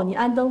完之后，你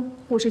安灯，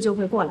护士就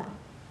会过来。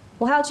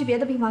我还要去别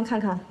的病房看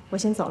看，我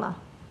先走了。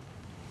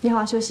你好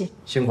好休息。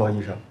辛苦啊，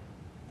医生。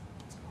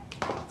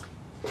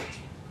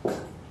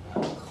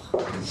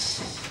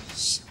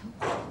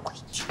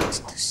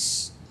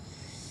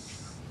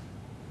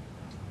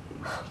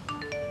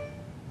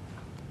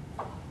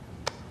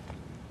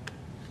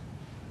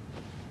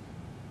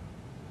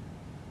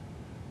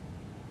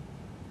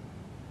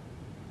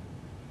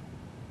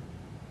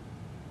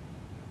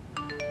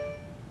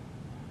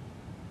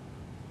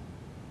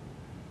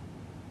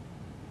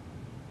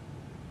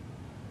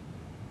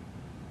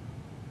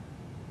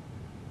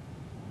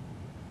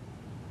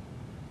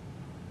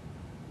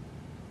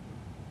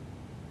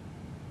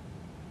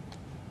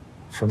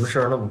什么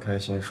事儿那么开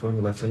心？说出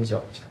来分享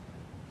一下。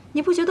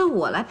你不觉得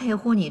我来陪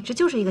护你，这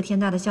就是一个天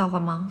大的笑话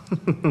吗？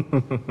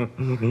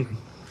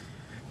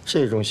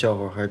这种笑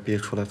话还别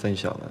出来分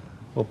享了，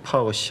我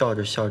怕我笑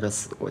着笑着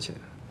死过去。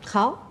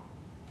好，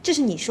这是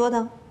你说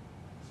的。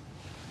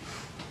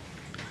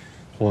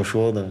我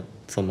说的，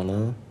怎么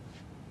了？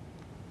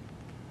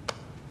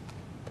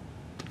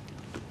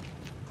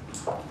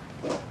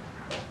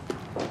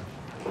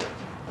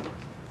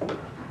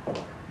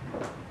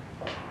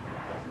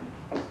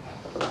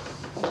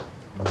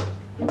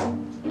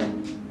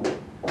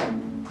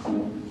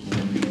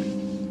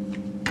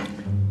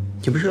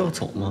你不是要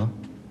走吗？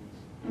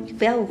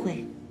不要误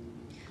会，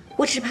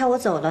我只是怕我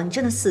走了，你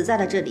真的死在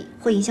了这里，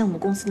会影响我们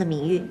公司的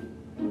名誉。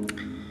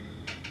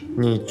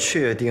你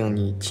确定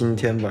你今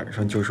天晚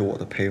上就是我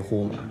的陪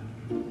护吗？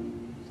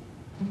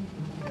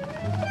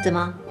怎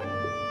么？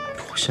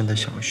我现在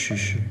想要嘘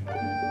嘘。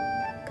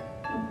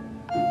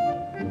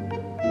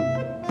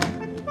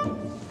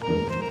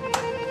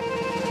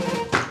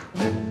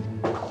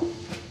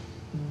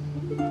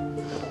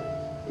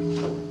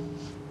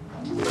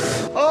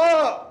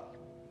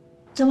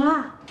怎么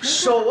了？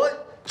手啊，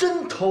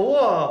针头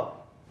啊！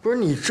不是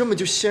你这么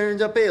就掀人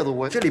家被子，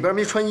我这里边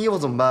没穿衣服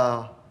怎么办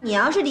啊？你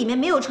要是里面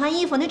没有穿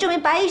衣服，那证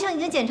明白医生已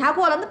经检查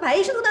过了。那白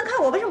医生都能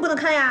看，我为什么不能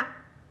看呀？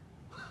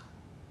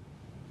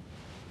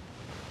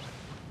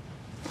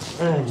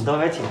哎，你倒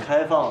还挺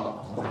开放的。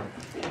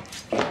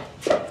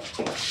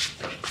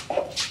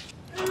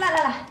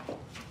来，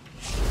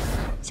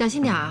小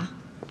心点啊！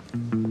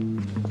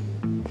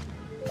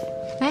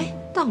哎，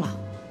到了。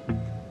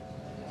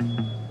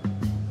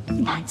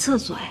男厕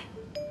所哎，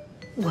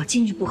我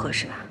进去不合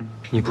适吧？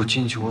你不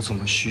进去我怎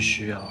么嘘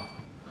嘘啊？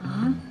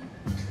啊？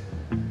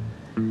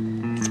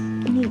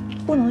你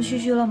不能嘘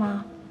嘘了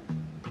吗？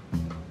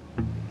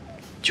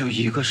就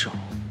一个手，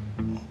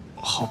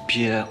好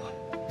憋啊！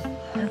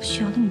还有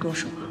需要那么多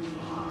手啊？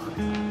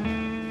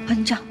啊，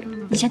你这样，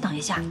你先等一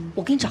下，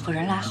我给你找个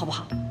人来，好不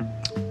好？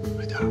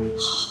快点。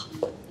好，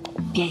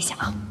憋一下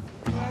啊，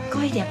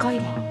高一点，高一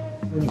点。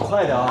你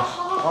快点啊！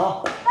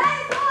啊！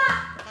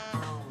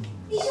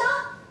医生，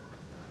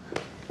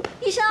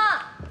医生，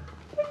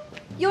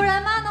有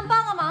人吗？能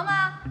帮个忙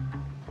吗？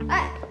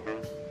哎，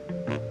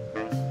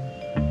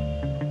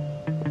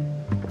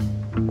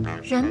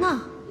人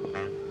呢？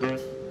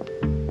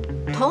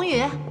童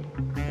宇，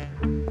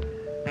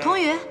童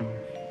宇，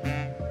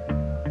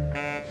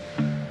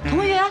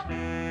童宇，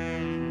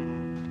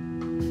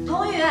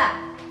童宇。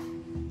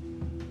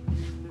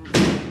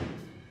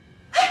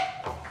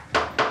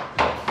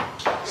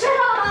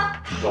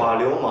耍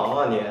流氓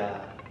啊你！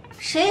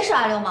谁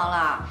耍流氓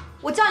了？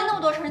我叫你那么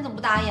多声，你怎么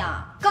不答应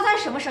啊？刚才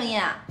是什么声音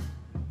啊？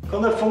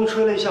刚才风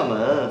吹了一下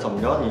门，怎么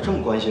着？你这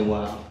么关心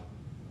我呀？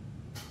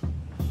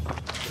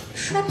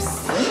摔不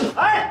死你！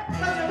哎，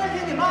大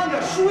姐，你慢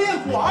点，输液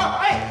管！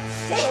哎，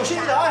小心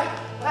点！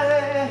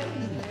哎！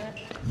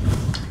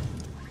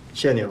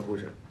谢谢你啊，护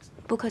士。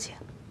不客气。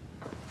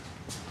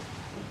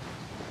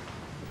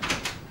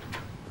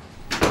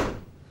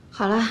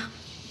好了，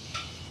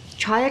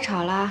吵也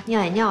吵了，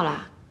尿也尿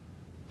了。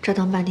折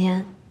腾半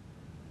天，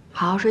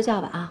好好睡觉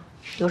吧啊！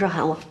有事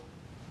喊我。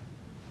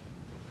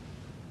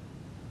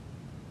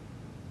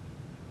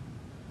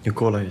你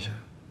过来一下，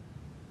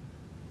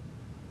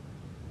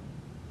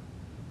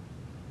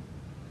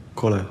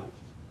过来。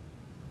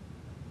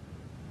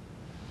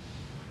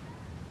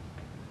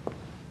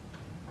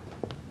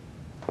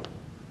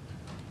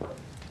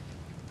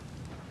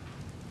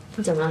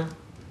你怎么了？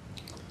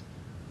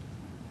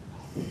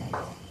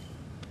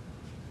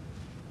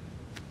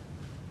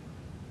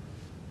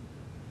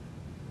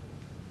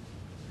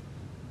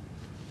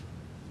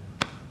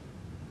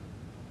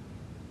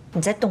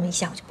你再动一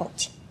下我就报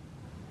警。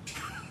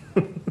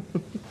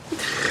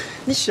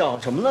你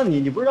想什么呢？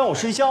你不是让我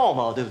睡觉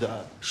吗？对不对？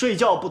睡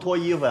觉不脱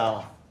衣服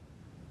呀？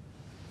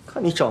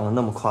看你整的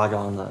那么夸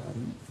张的，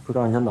不知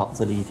道人家脑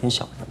子里一天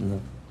想什么呢？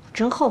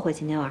真后悔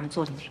今天晚上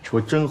做的那出。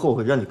我真后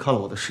悔让你看了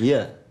我的实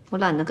验。我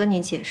懒得跟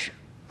你解释，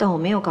但我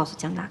没有告诉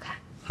江大开。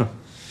哼，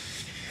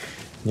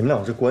你们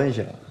俩这关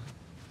系啊，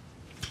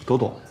都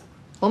懂。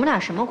我们俩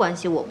什么关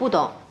系？我不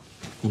懂。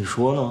你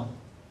说呢？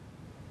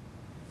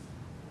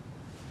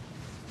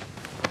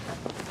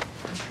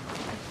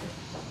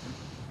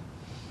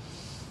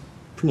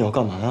不是你要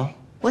干嘛呀？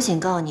我警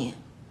告你，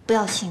不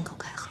要信口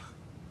开河。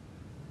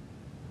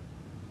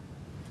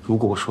如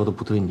果我说的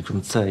不对，你这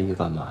么在意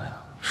干嘛呀？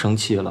生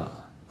气了？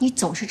你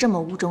总是这么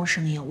无中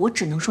生有，我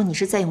只能说你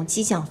是在用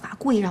激将法，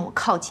故意让我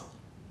靠近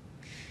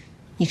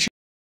你。你知。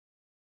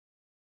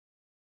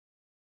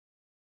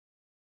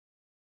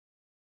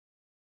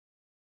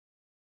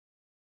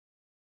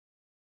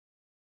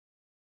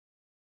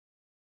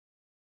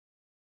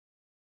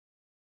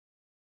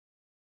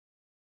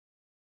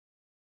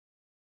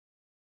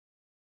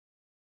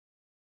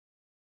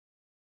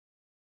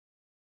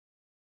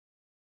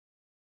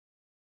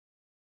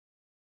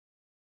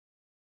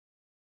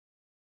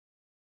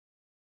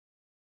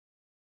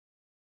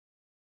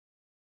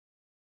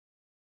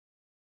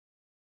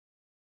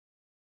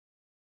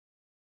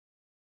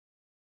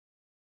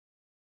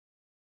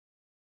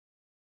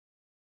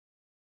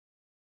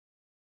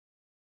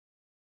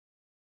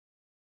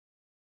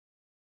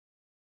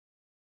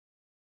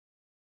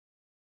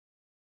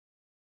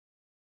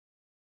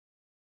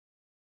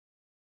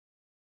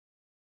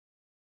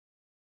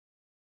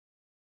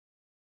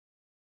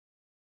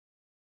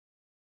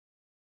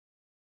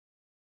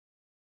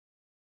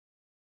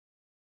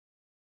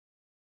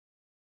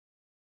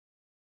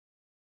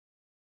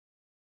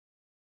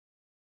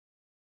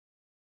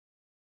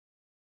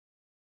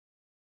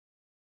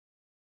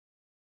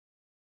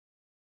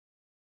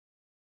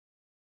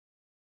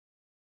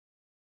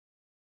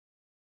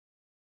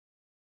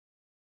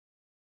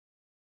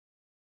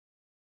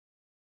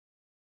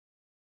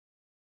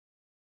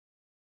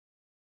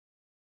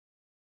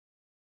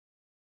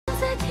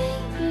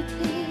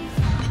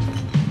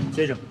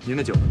先生，您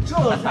的酒。这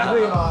才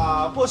对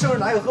嘛！过生日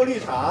哪有喝绿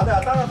茶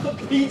的？当然喝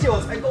啤酒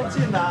才够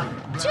劲呢。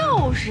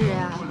就是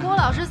呀，郭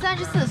老师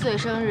34岁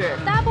生日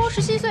 ，double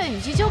 17岁女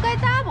婿就该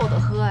double 的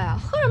喝呀，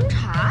喝什么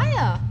茶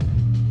呀？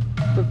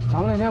这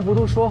咱们那天不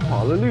都说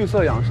好了绿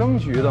色养生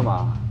局的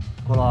吗？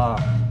郭老二，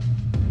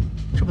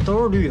这不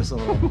都是绿色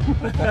的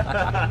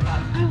吗？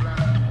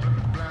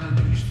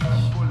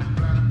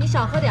你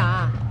少喝点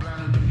啊！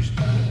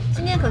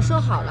今天可说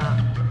好了，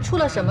出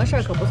了什么事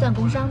儿可不算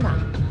工伤的。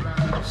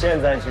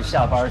现在是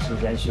下班时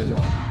间酗酒，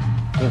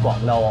你管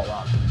不了我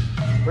吧？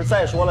不是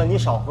再说了，你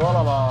少喝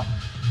了吗？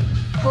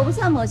我不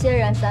像某些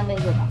人3杯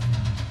就倒。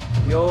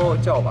哟，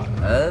叫板。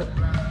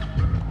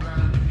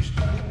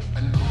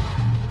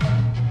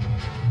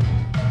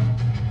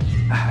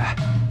哎，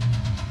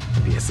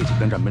别自己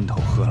跟着闷头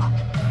喝了，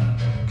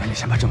赶紧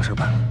先把正事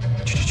办了。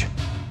去，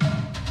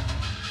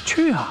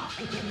去啊！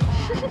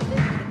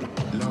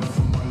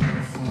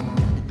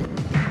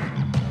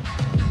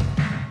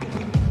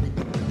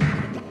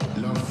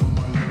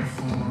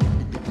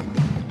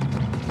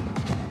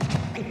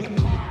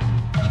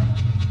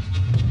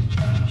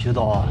徐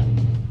总啊，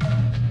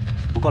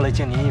我过来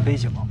敬您一杯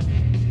酒。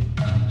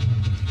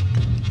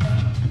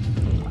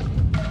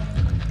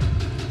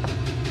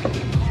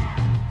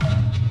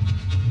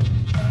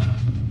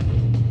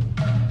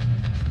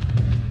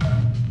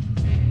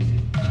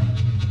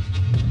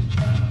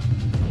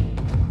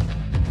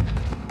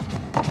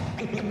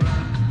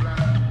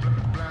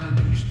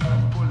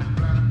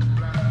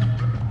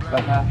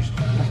来开，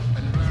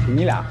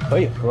你俩可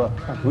以喝，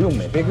但不用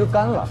每杯都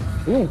干了，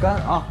不用干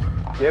啊！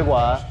别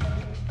管。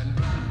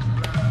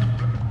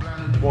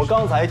我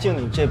刚才敬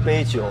你这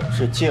杯酒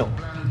是敬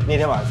那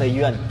天晚上在医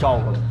院你照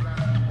顾了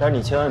我，但是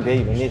你千万别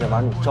以为那天晚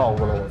上你照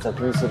顾了我，在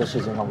公司的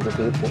事情上我就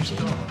可以妥协。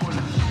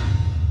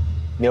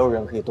没有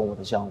人可以动我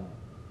的项目。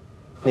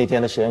那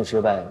天的实验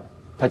失败，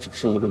它只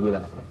是一个意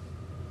外。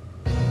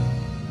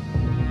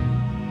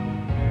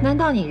难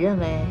道你认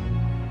为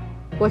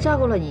我照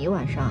顾了你一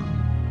晚上，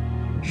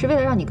是为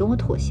了让你跟我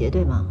妥协，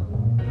对吗？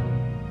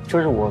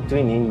这是我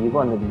对您一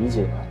贯的理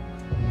解。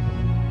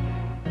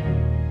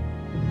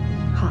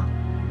好，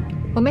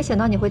我没想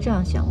到你会这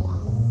样想我。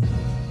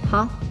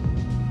好，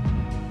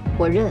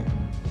我认。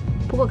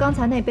不过刚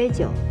才那杯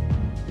酒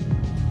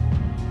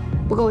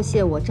不够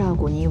谢我照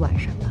顾你一晚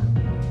上的。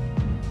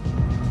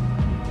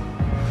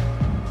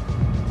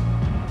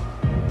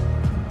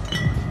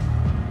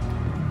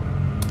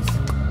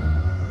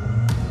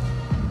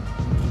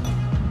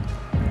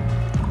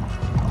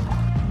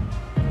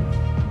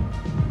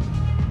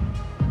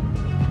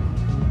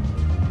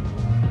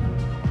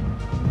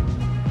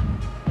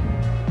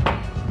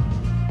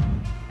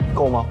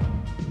够吗？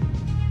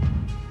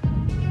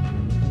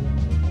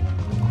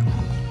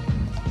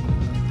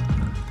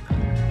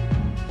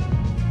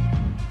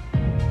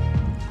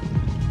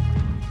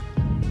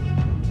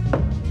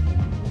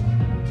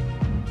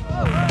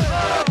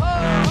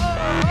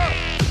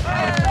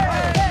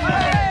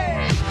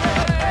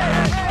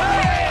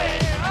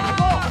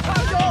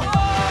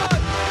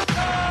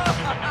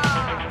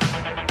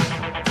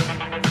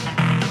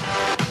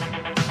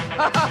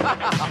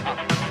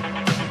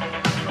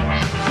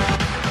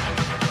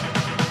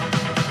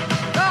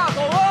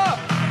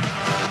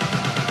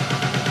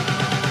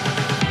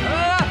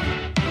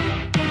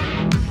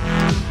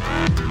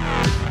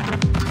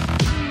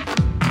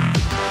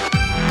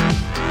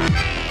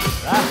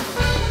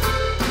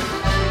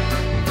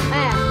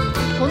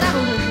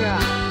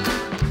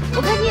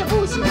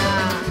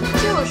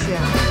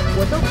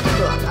我都渴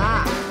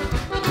了。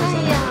哎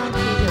呀，啤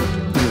酒真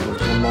一会儿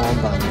从猫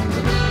把那个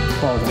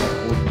抱在我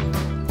头里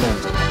抱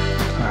走，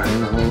然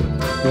后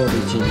我得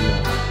进医院。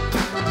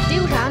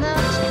嘀咕啥呢？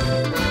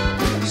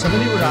什么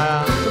嘀咕啥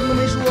呀？什么都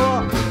没说。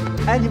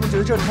哎，你不觉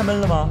得这儿太闷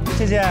了吗？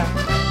倩倩，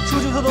出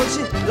去透透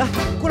气。来，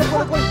过来。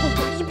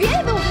你别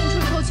以为我跟你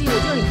出去透气，我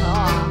就是你朋友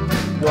啊。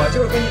我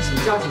就是跟你请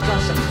教省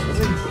图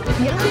的问题。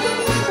别拉，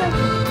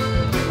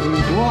你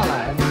多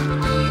来。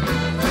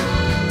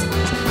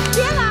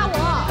别拉我！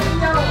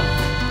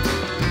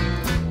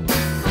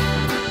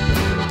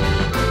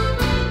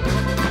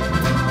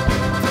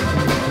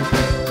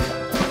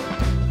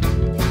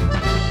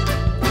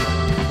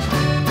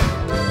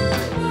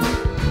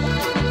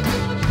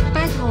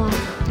拜托。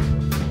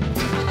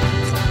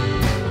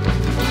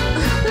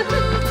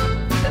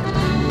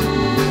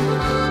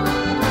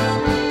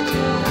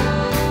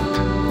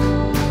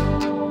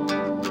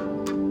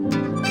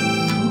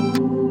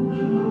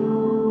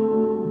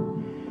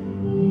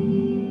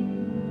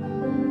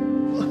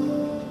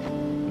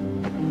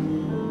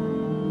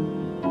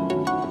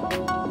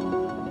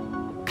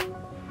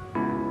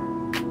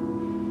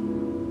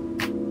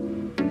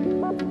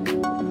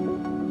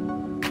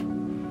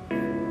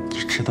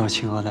知道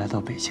企鹅来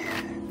到北京，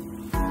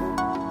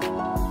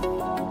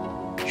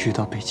遇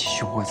到北极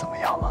熊会怎么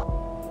样吗？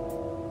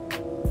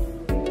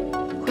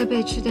会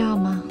被吃掉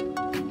吗？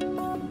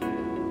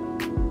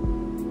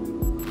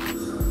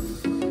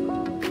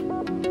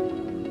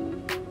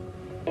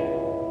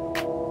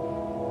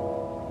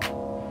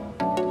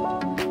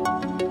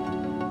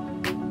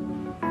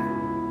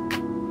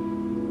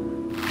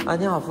啊，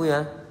你好，服务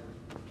员。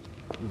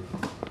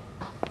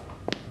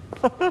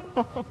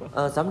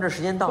咱们这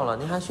时间到了，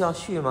您还需要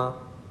续吗？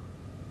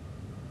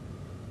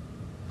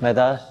买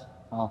单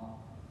啊！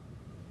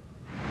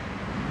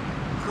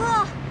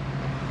喝，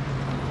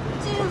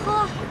继续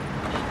喝。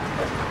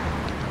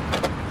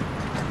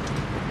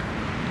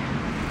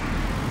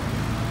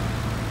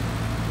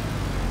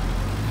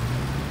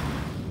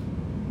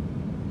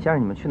先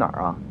生，你们去哪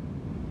儿啊？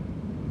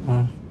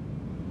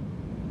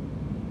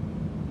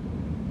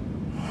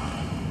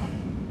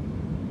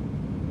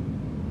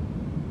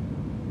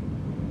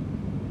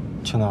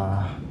去哪儿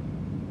啊？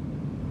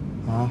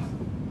啊？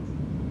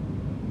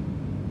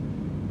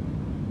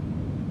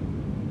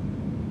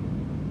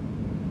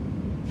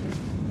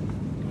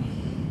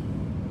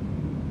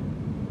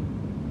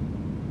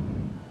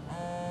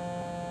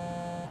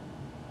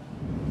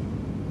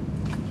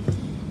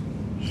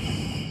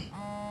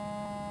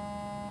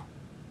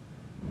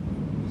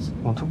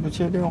我都不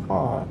接电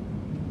话。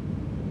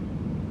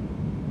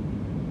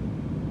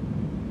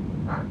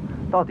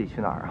到底去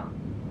哪儿啊？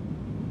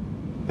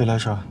别来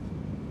车。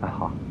哎，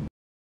好。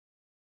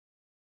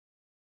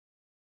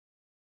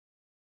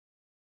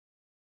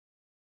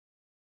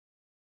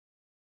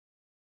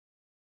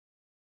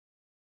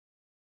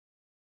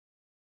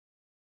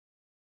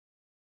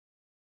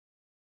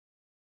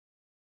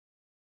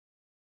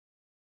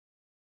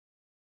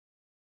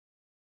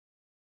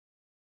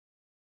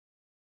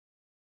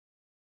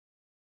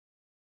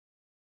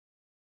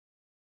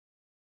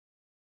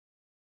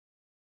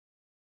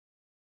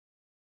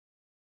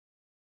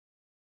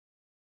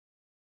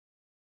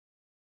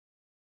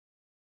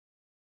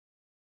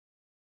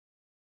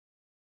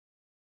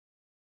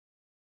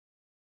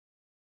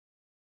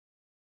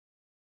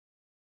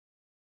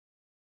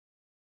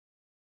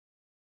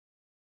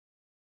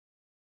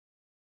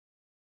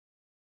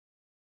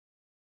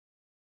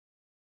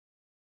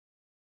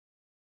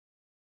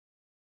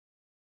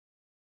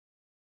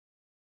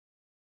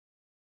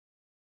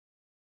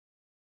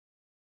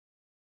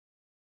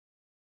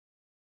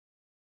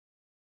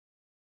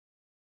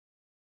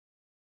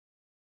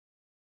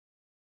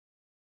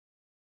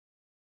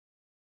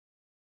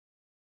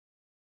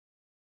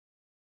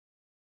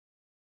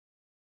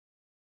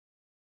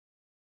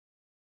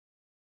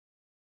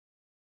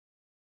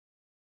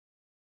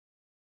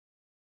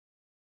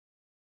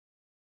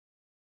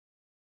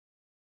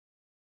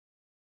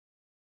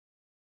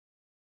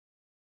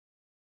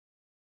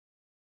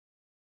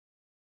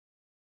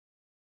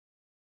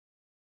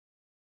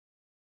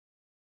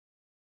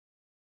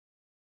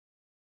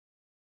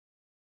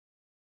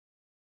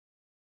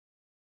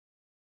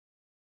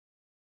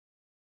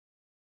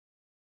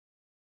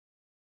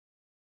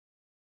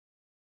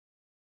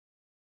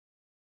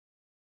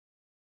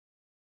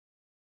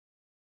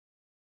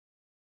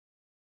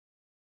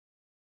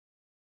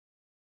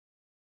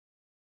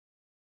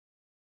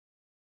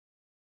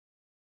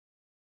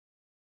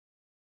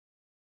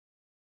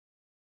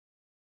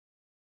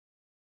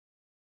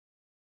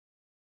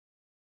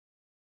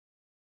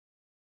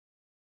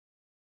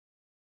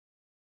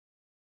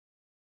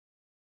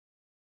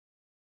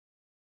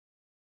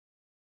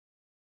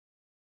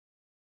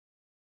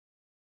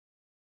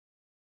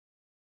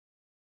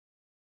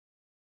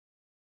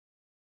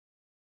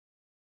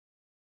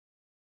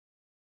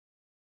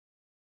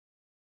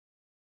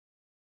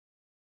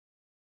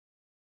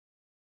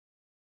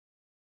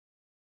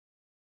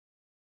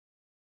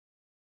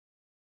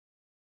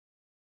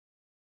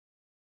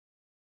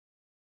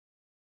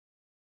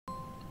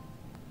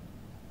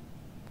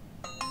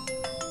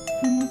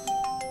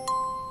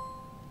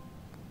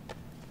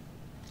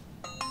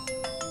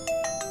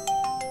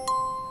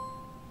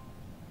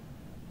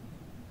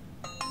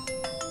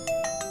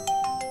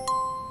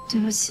对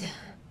不起。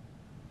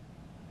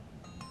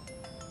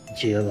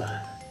结巴。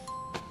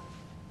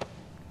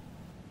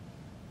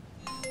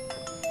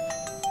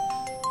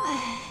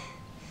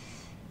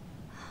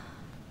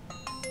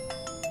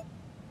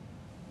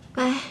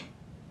哎，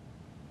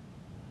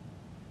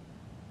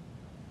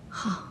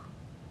好。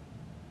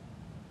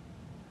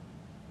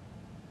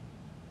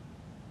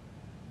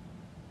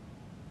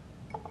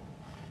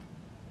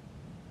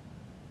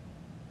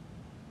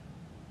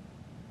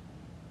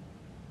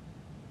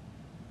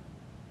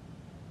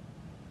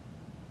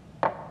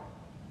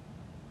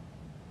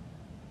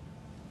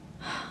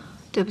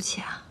对不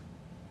起啊，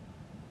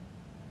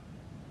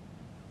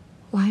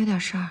我还有点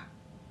事儿，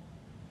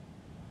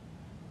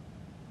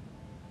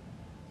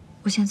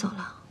我先走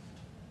了。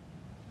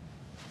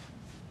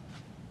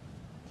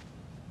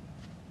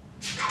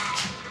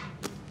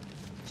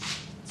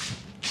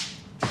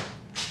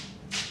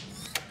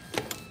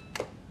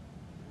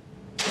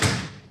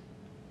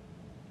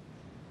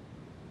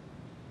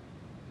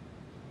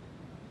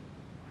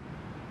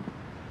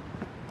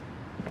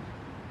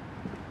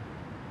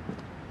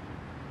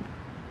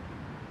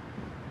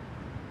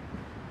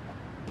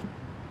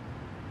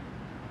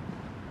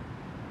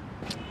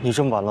你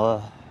这么晚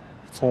了，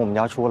从我们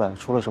家出来，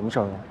出了什么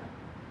事儿啊？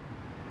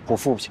我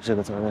负不起这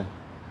个责任。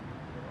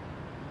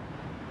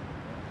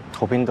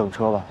我陪你等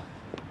车吧。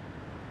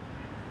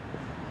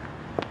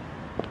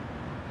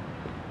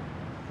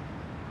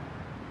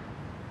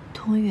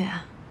童宇，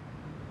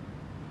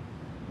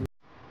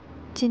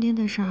今天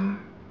的事儿，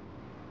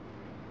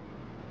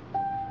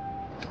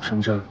什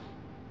么事儿？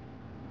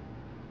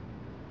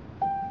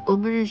我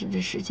们认识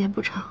的时间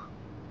不长。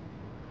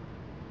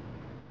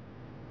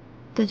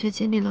但却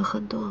经历了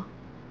很多。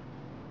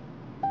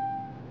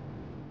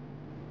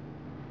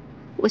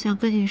我想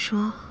跟你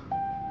说，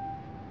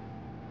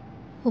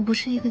我不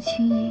是一个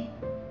轻易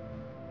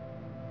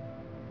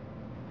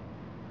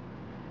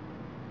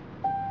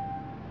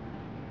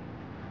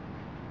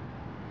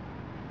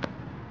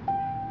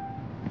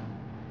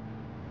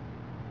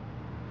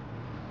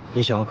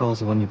你想要告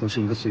诉我，你不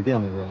是一个随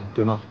便的人，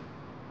对吗？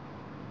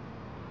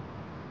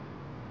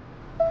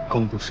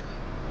更不是。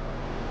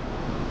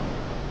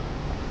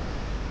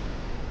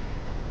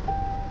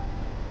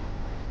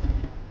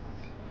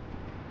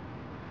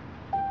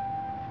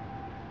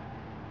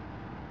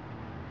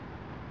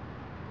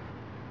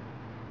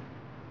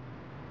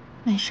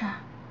没事儿。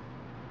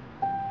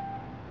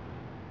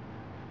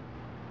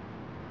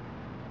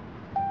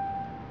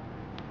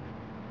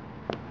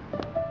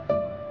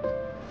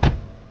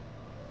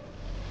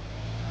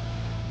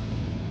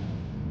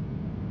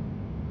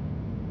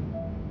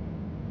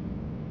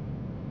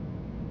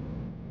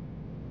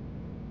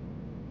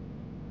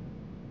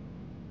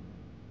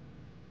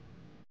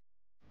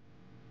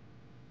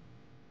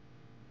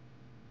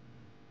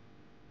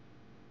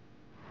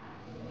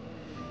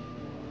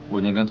我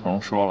已经跟童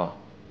蓉说了，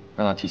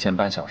让他提前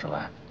半小时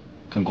来，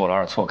跟郭老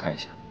二错开一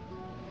下。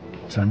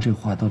咱这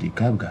话到底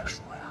该不该说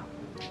呀？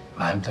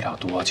瞒不了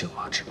多久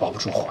啊，纸包不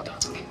住火的。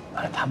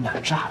完了，他们俩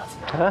炸了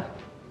怎么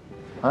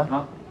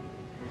办？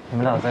你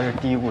们俩在这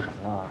嘀咕什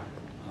么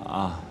呢？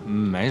啊，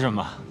没什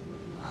么。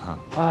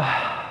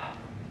哎，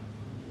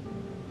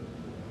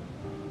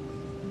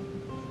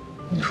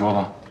你说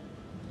吧。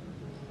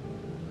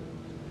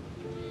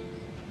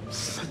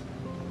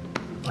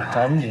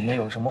咱你们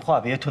有什么话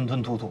别吞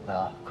吞吐吐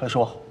的，快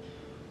说。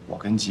我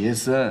跟杰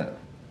森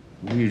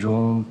无意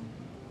中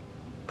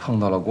碰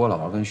到了郭老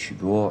二跟许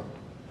多，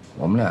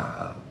我们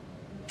俩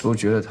都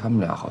觉得他们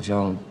俩好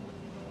像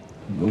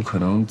有可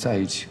能在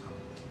一起了。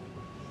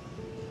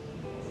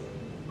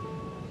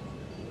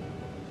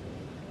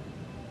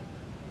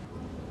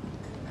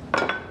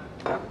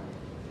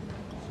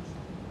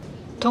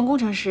童工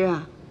程师，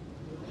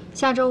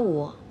下周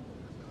5，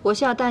我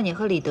需要带你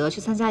和李德去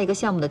参加一个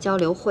项目的交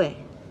流会，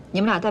你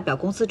们俩代表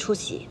公司出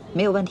席，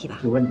没有问题吧？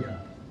有问题啊！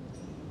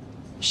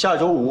下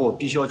周5我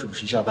必须要准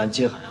时下班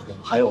接海哥，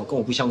还有跟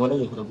我不相关的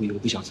任何的会议我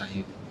不想参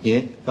与。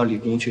您让李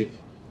工去。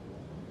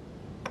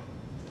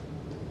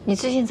你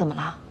最近怎么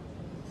了？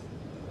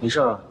没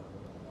事啊。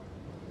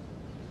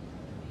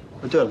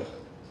对了，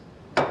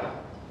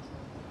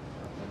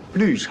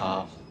绿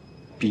茶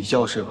比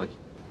较适合你。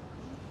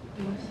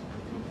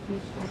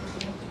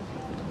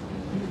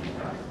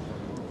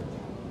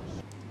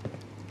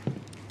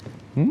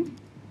嗯，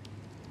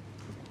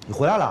你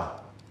回来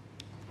了？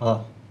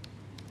啊？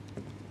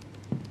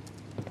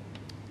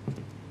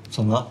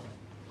怎么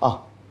了？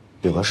啊，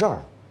有个事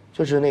儿，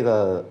就是那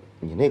个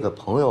你那个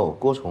朋友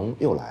郭崇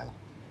又来了。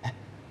哎，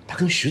他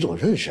跟徐总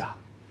认识啊？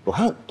我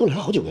看都来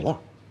了好几回了。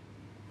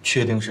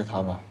确定是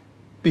他吗？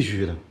必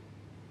须的。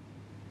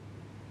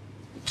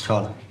撤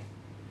了。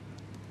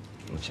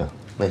行，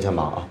那你先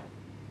忙啊。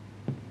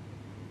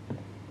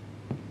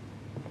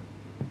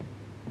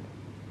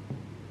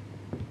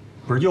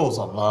不是又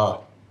怎么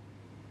了？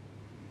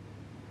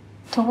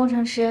童工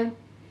程师，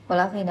我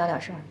来和你聊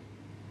点事儿。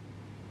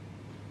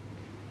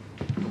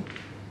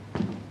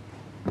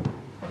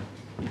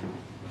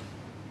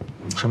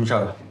什么事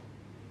儿？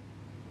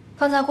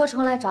刚才郭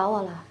崇来找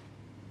我了。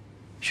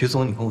徐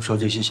总，你跟我说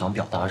这些想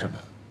表达什么？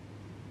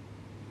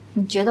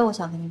你觉得我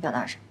想跟你表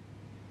达什么？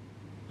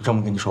我这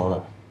么跟你说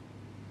吧，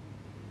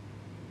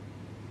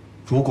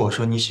如果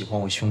说你喜欢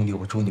我兄弟，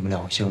我祝你们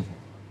两个幸福。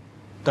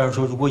但是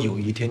说，如果有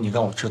一天你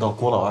让我知道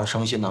郭老二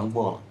伤心难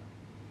过了，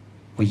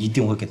我一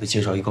定会给他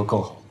介绍一个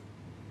更好的。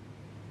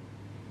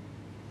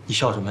你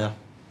笑什么呀？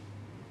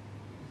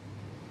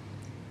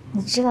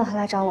你知道他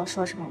来找我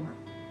说什么吗？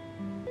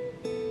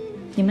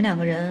你们两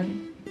个人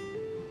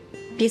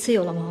彼此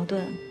有了矛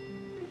盾，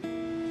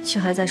却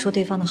还在说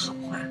对方的好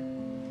话。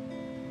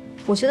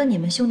我觉得你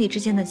们兄弟之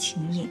间的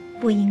情谊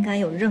不应该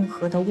有任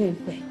何的误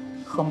会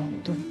和矛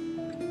盾。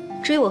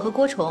至于我和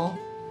郭崇，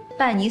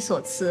拜你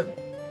所赐，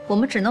我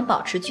们只能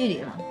保持距离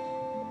了。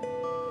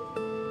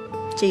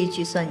这一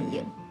局算你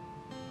赢。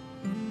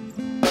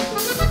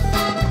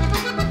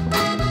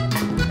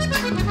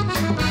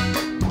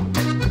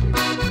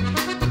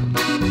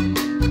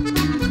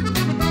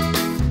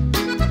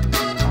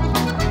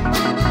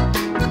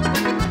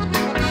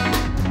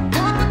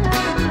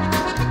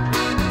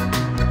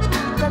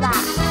爸爸，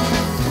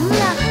我们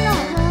俩看到我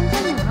上电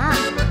影了。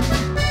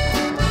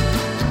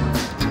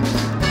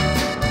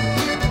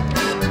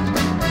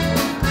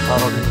爸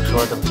爸跟你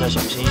说，等下小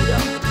心一点，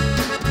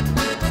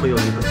会有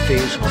一个非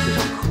常非常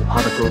可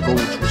怕的格格物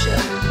出现。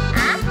啊？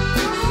格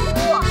格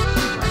物？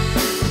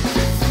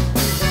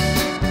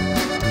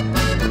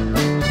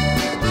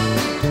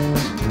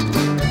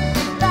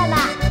爸爸，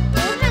不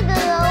是格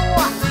格物，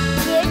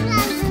也是蓝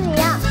精灵，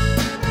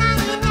那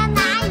人家拿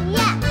一页。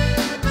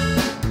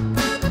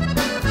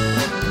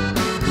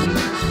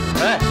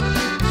哎，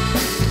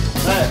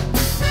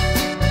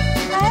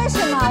什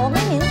么？我没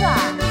名字啊。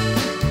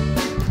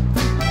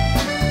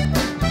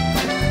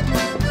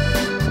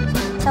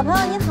小朋友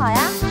你好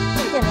呀，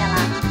又见面啦。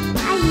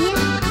阿姨，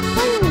我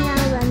是你家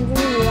的蓝精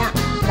灵。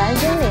蓝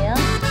精灵？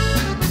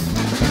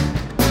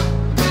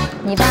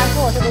你爸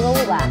说我是格格物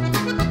吧？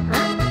啊？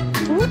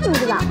你怎么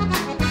知道？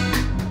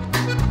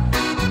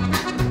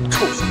臭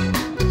死！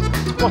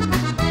过来。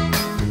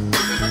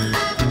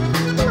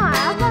去哪儿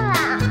啊，爸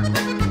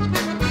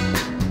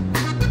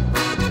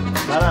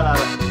爸？来，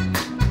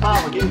爸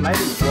爸给你买礼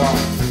物啊！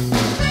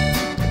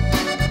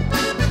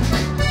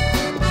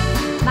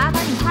麻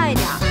烦你快一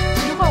点，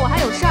一会儿我还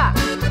有事儿。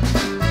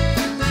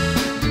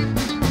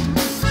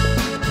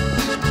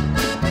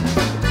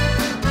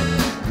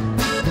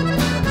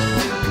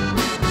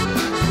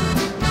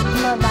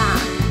爸爸，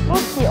我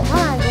喜欢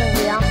蓝精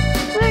灵，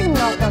为什么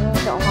要管成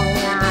小黄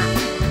鸭？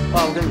爸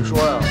爸跟你说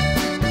呀，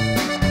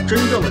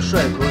真正的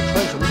帅哥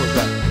穿什么都帅，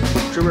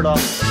知不知道？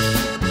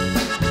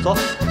走。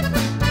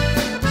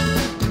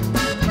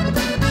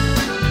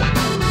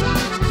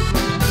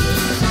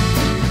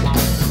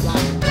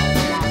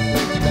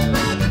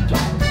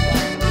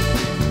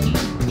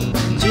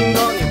金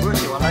刚，你不是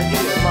喜欢蓝精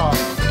灵吗？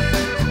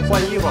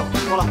换衣服，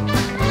过来。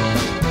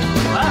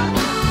来，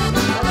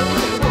把衣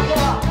服给我脱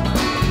了。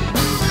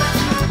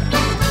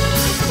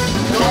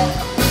走，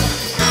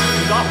你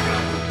走。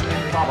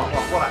爸爸，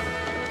过来。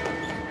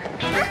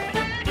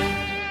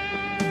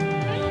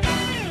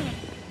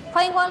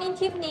欢迎光临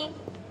Tiffany。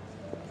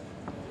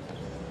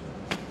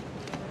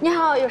你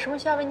好，有什么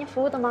需要为您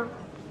服务的吗？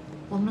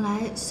我们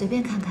来随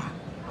便看看。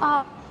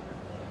哦，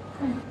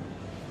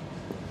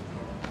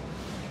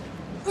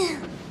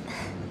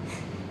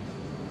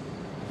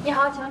你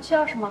好，请问需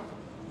要什么？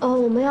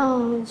我们要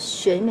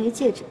选一枚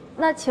戒指。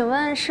那请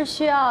问是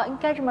需要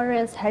该什么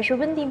日子还是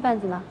温定半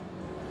子呢？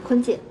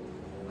婚戒。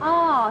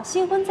哦，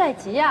新婚在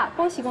即呀，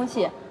恭喜恭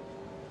喜。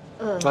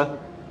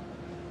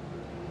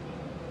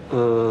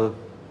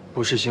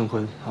不是新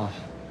婚啊。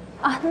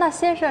啊，那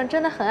先生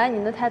真的很爱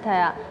您的太太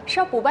呀，是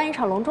要补办一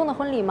场隆重的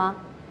婚礼吗？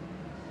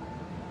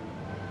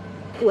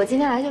我今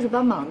天来就是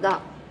帮忙的，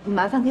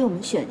麻烦给我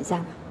们选一下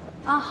吧。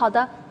啊，好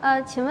的。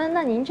请问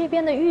那您这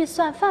边的预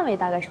算范围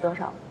大概是多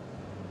少？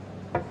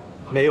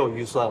没有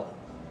预算了，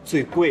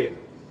最贵了。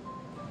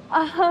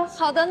啊，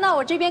好的，那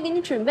我这边给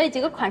你准备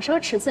几个款式和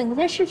尺寸，你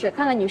先试试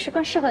看看女士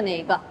更适合哪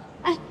一个。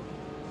哎，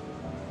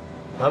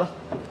来吧，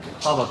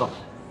爸爸告。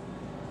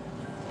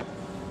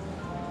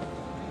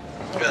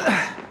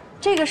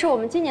这个是我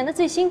们今年的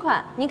最新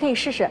款，您可以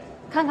试试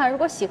看看，如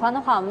果喜欢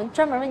的话，我们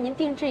专门为您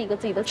定制一个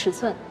自己的尺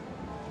寸。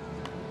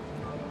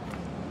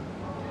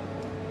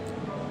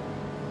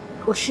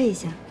我试一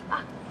下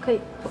啊，可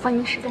以，我帮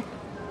您试戴。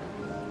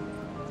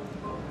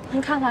您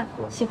看看，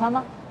喜欢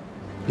吗？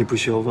你不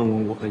需要问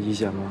问我的意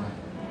见吗？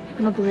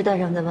那不是戴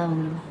上再问问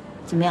你吗？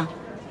怎么样？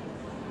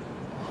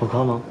好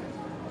看吗？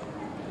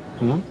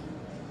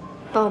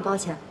帮我包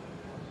起来。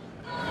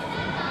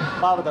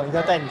爸爸等一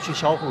下带你去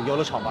小虎游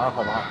乐场玩，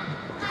好吗？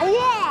耶！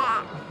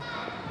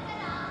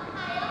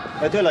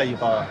哎，对了，一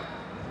芳，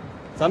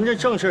咱们这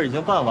正事已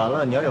经办完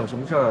了，你要有什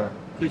么事儿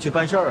可以去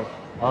办事儿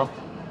了啊。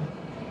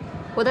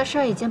我的事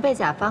儿已经被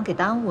甲方给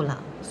耽误了，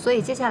所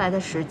以接下来的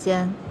时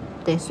间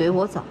得随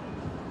我走。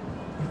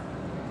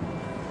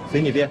随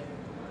你便。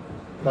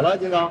咋了，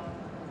金刚？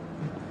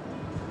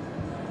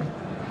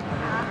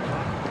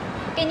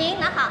给您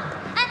拿好。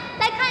哎，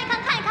来看一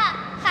看，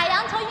海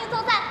洋球运动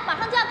赛马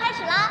上就要开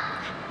始了。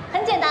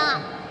很简单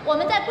啊，我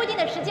们在规定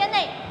的时间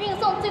内运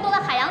送最多的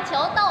海洋球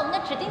到我们的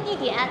指定地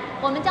点，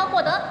我们将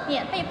获得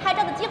免费拍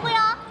照的机会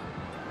哦。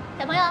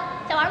小朋友，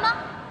想玩吗？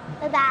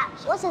爸爸，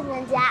我想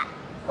参加，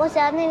我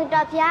想要那个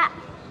照片，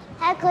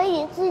还可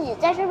以自己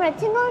在上面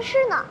金刚狮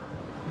呢。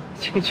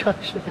金刚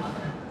狮？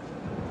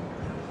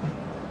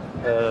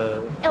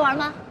要玩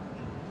吗？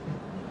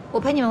我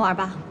陪你们玩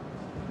吧。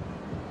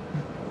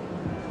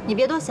你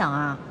别多想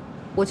啊，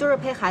我就是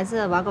陪孩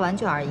子玩个玩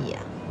具而已，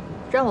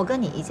让我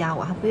跟你一家，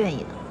我还不愿意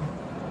呢。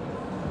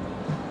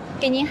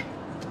给您。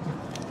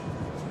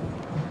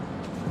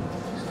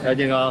来，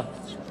金刚，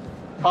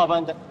爸爸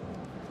的。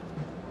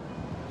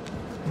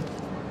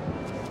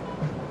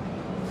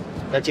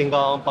那金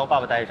刚帮爸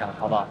爸带一场，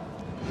好吧？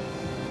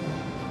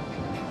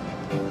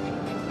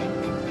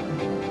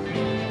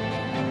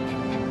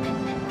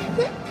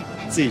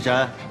自己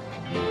粘。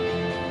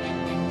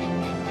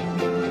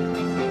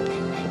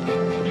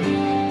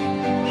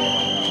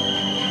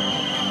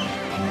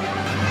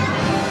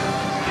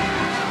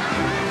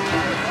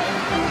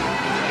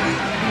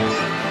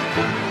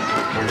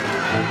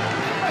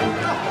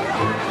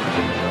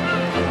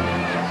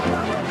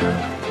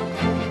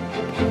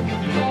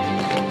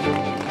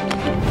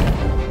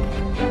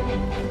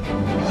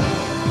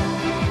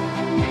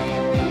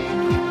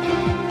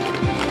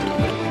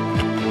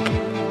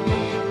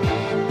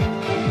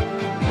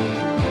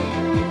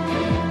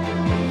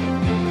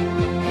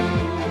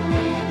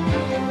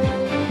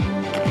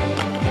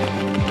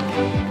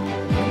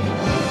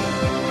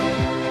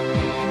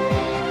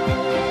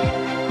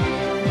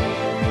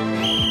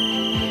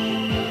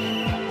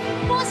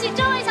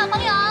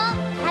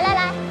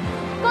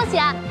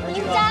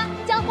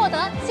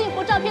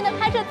照片的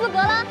拍摄资格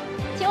了，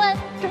请问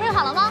准备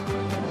好了吗？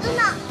真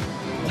的。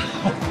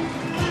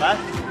来。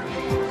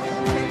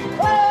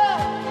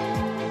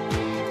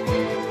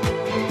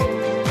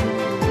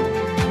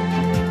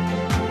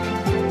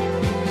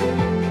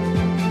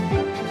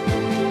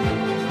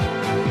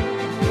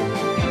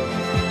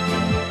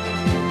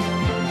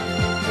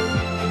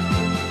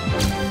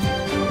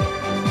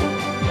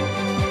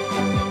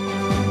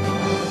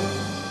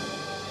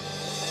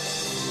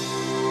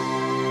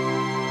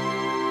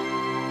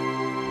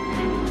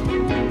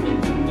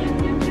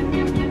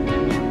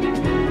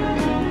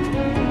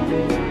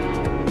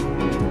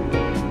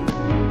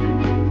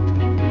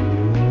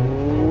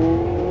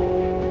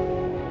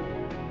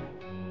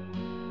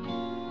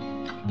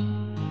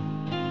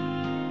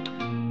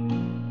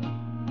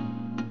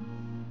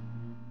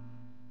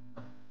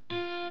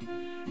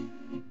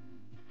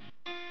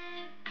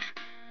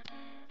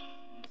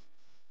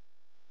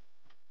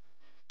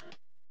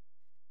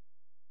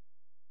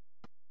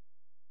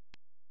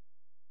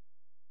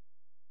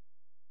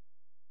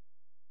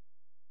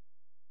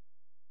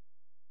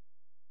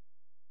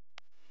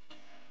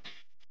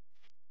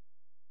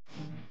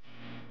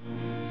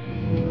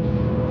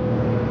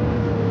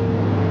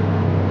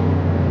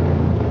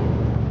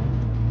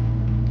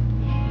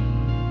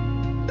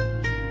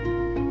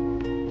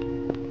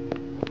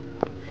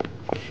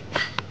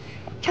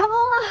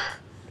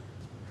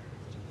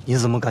你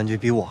怎么感觉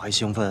比我还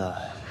兴奋啊？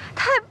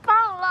太棒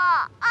了！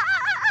啊！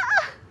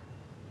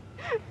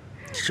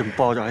这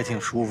抱着还挺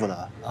舒服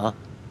的啊。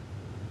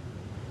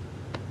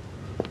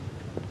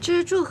这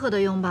是祝贺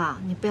的拥抱，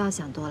你不要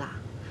想多了。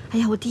哎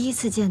呀，我第一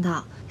次见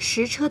到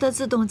实车的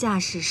自动驾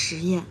驶实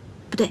验，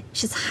不对，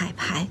是彩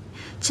排，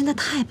真的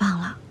太棒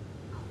了。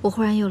我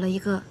忽然有了一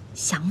个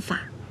想法，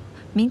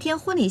明天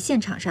婚礼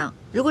现场上，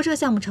如果这个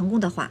项目成功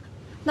的话，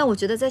那我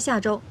觉得在下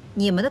周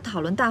你们的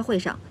讨论大会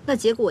上，那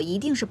结果一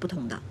定是不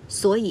同的。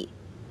所以，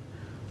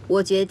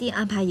我决定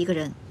安排一个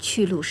人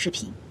去录视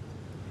频。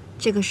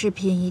这个视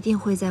频一定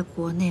会在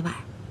国内外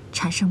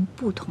产生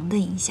不同的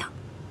影响。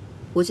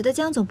我觉得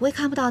江总不会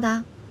看不到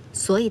的，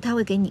所以他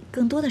会给你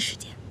更多的时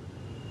间。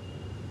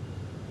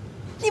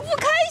你不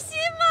开心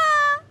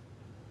吗？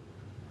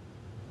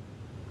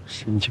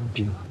神经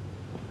病！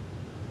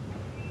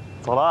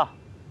走了。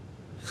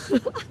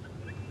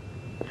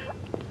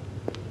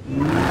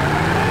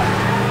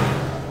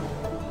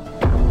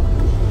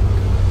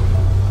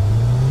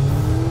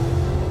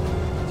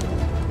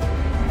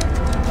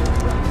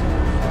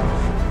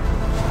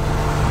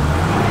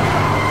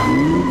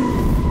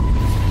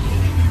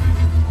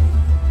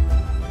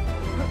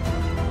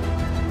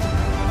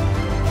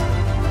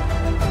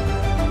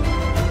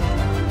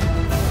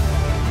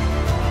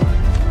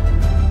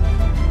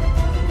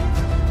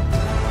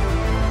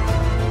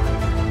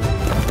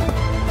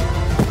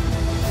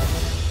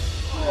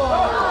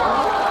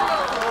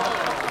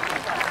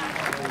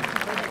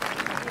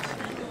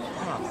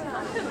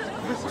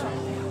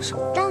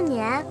当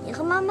年你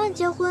和妈妈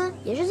结婚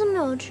也是这么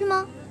有趣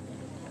吗？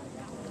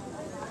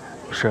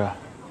是。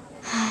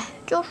唉，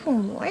叫父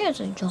母也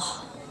这就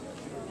好。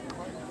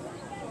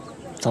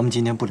咱们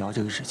今天不聊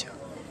这个事情。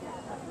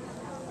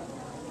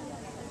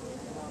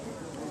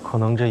可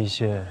能这一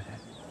切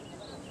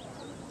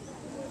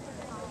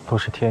都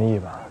是天意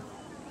吧。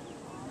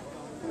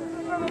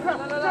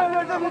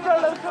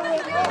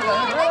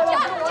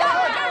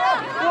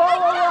我！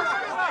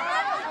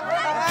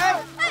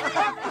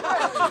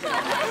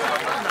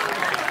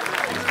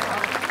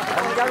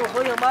咱们加入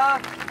合影吧。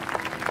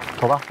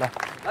走吧，来。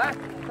来。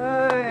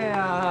哎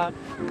呀。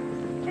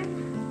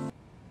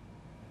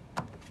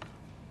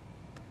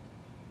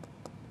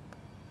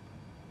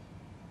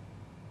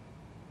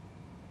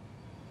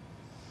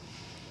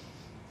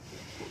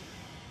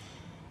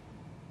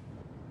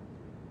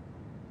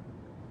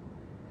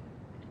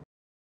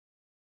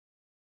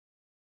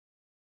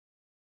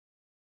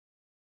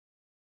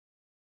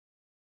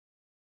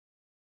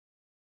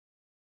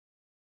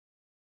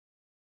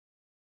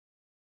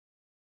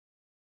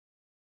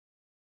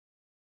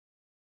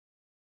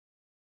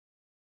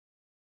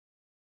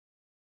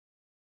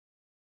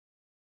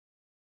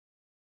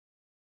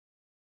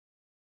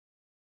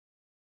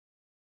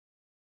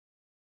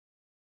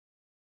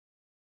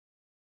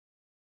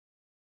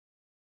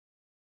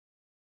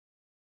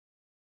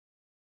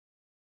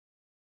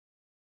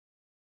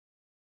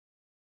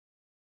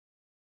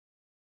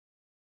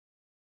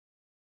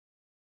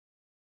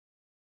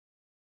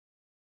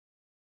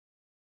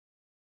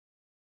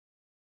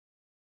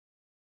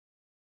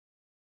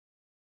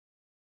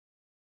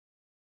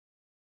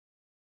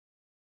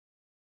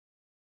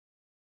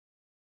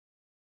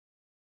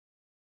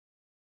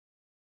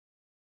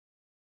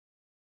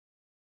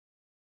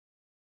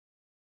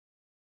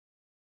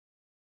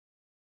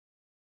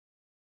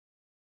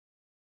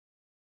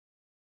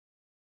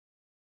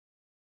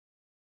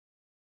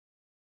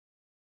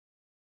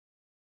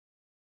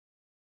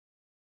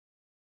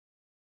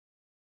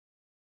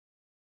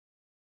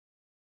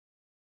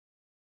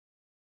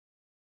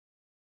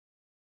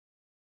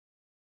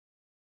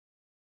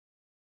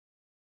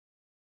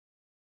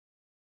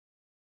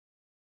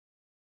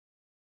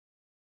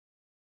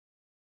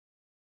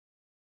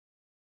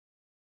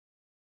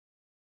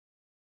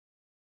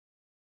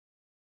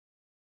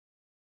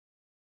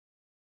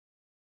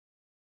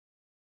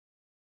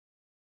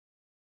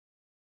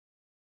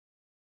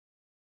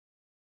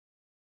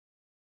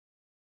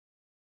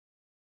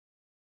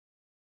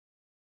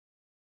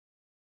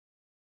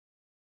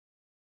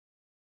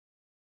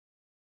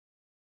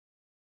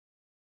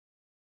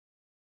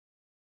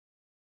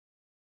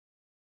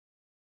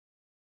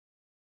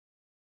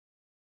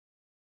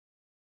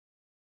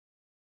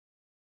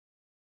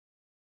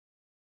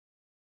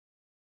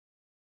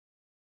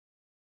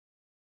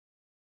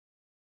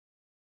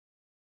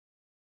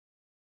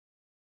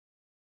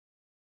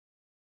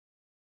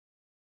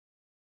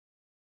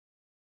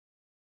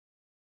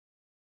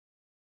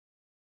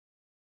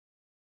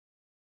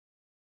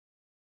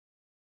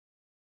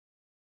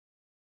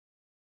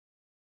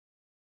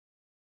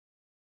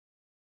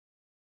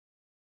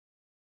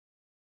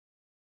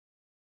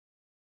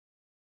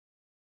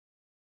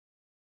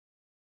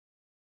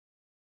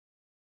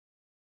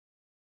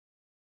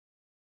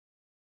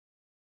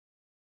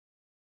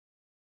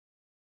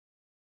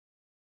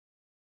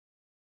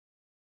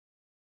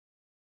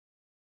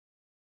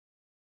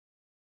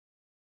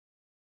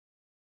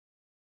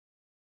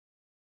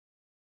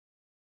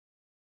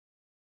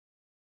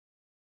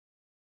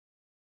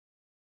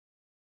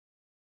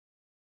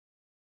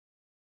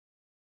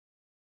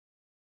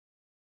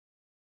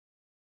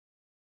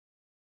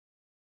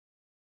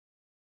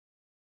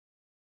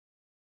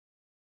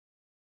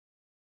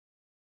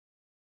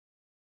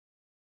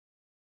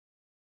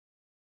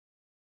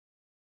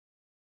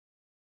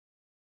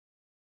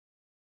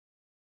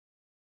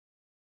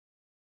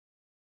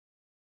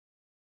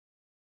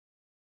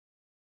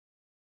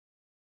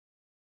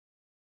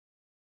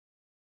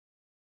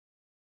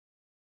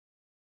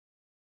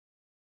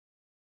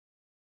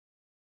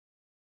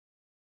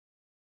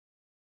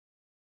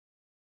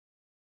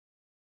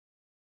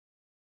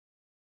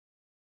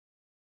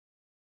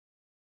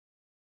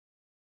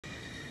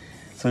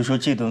 所以说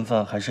这顿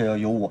饭还是要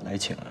由我来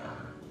请啊，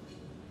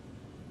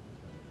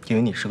因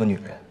为你是个女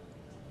人。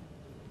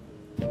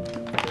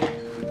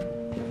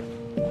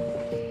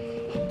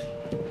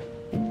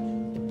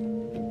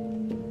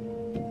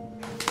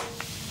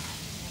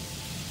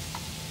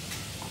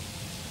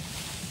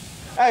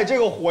哎，这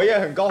个火焰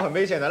很高，很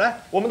危险的。来，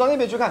我们到那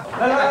边去看。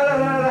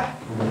来，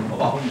我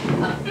保护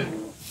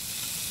你。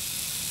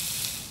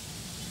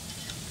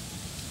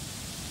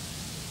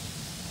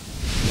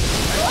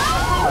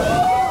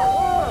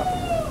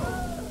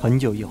 很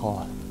久以后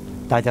啊，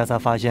大家才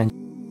发现，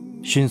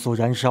迅速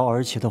燃烧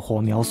而起的火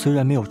苗虽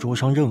然没有灼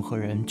伤任何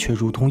人，却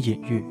如同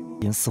隐喻，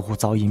人似乎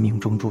早已命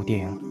中注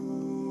定，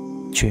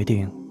决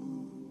定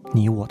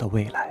你我的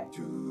未来。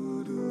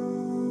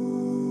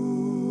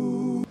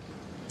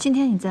今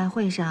天你在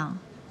会上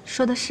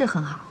说的是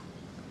很好，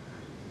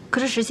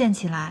可是实现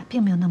起来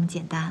并没有那么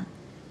简单。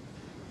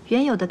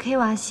原有的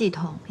KY 系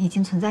统已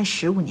经存在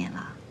15年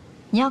了，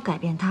你要改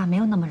变它没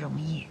有那么容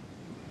易。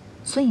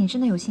所以你真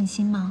的有信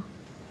心吗？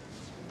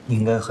 你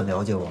应该很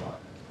了解我吧？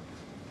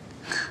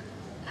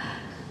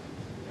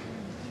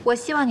我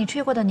希望你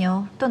吹过的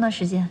牛都能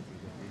实现。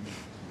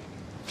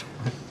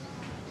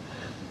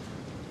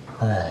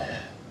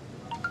哎，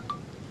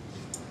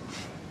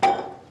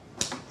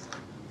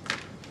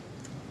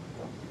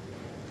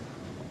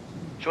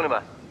兄弟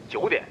们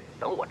，9点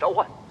等我召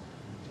唤。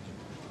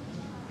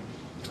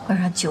晚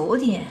上9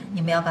点，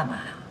你们要干嘛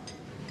呀？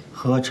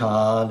喝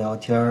茶聊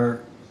天，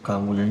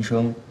感悟人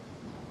生。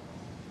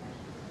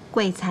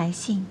贵才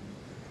信。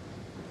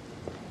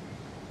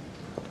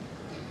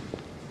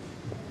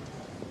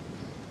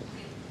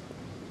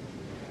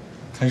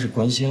开始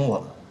关心我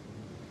了。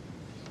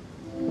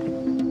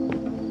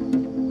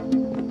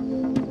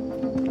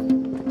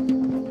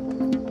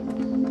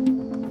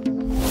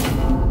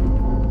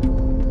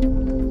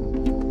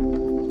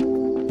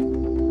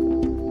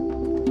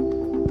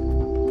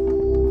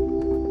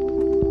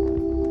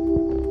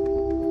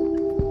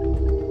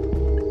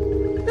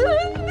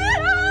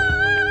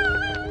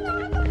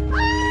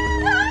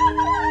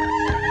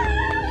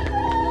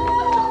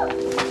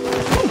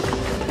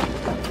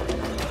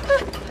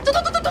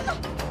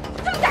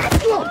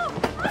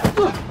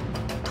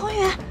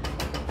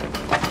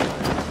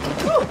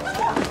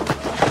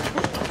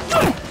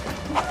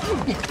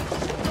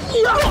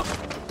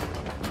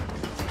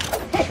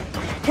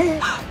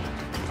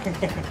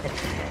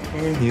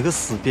你个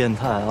死变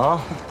态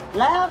啊！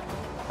来啊！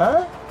啊！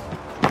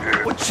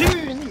我去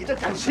你的，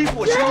敢欺负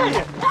我兄弟！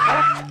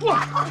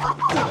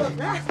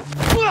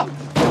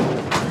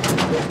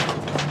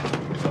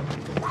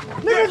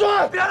那边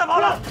转，别让他跑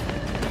了！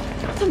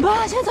怎么办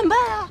啊？现在怎么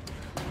办啊？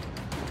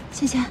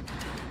倩倩，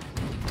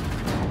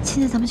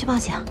现在咱们去报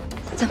警。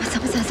咱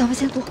们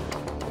先躲。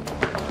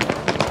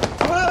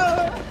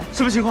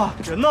什么情况？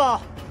人呢？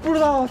不知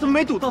道，怎么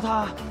没堵到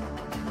他？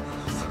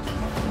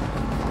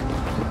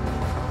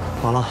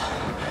完了，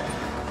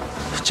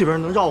这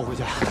边能绕回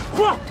去。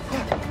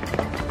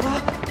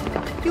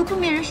有不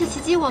明人士袭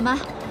击我们，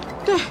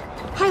对，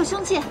还有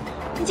凶器，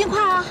你尽快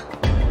啊！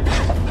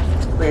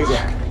薇姐，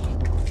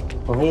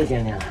我们又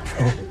见面了。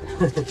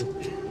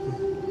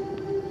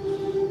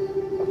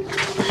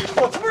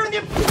我他妈让你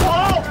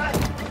跑！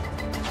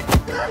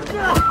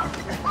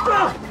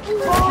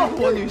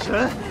我女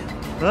神，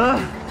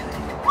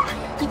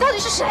你到底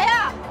是谁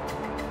啊？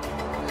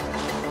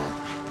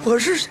我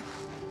是谁？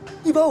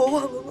你把我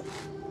忘了吗？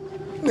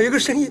每个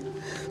深夜，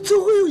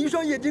总会有一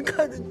双眼睛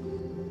看着你，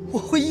我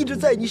会一直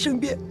在你身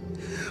边，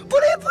不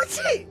离不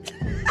弃。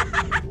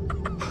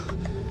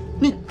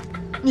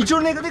你就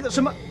是那个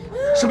什么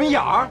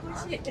眼儿？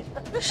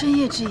深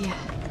夜之眼。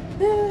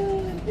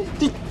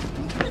你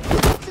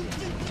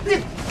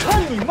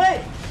看你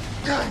妹！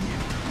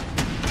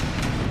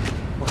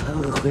我还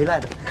会回来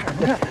的。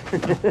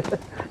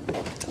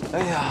哎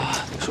呀，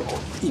手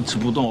一直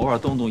不动，偶尔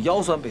动动，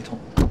腰酸背痛。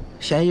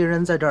嫌疑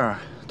人在这儿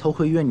偷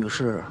窥岳女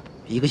士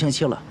1个星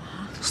期了，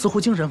似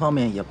乎精神方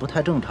面也不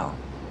太正常。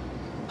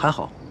还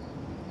好，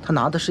他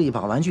拿的是一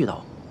把玩具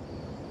刀，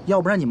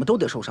要不然你们都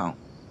得受伤。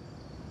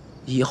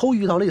以后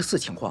遇到类似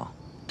情况，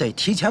得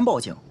提前报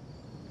警，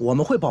我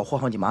们会保护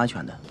好你们安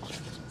全的。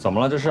怎么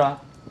了？这是啊？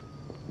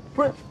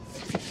不是，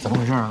怎么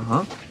回事啊？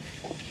啊？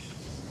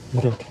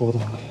有点头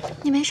疼。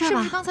你没事吧？是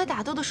不是刚才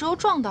打斗的时候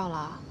撞到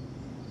了？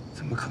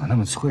怎么可能那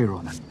么脆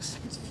弱呢？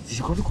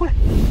快！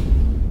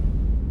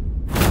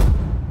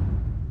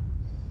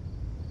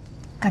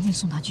赶紧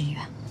送他去医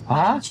院。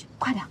啊！去，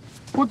快点！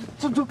我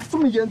这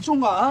么严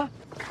重啊？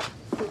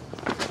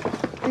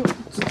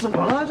怎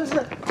么了？这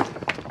是？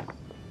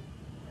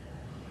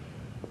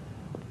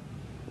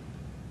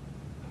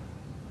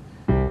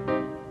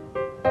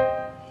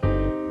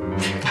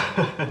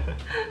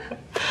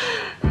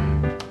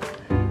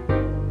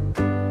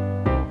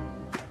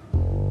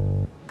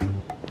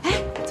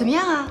怎么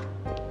样啊？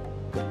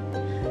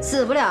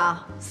死不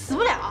了，死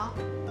不了。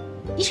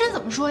医生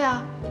怎么说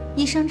呀？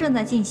医生正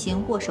在进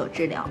行握手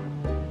治疗。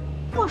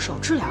握手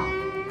治疗？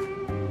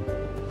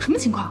什么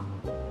情况？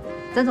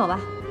咱走吧。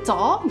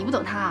走？你不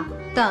等他？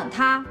等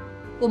他？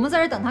我们在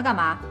这等他干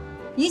嘛？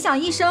影响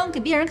医生给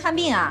病人看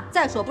病啊！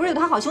再说，不是有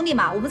他好兄弟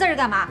吗？我们在这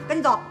干嘛？赶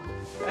紧走。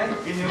哎，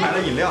给你们买了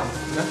饮料。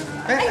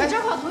哎，你这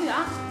儿快有同学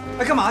啊！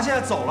哎，干嘛去？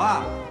走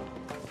了。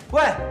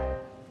喂。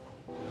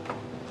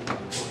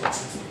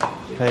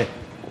嘿。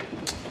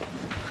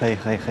嘿，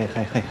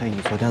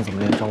你昨天怎么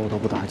连招呼都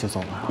不打就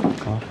走了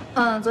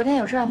啊？昨天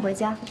有事要回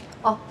家。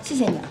哦，谢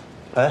谢你啊。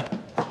哎，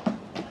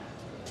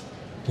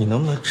你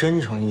能不能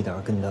真诚一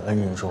点跟你的恩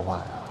人说话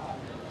呀？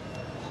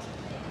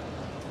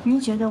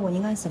您觉得我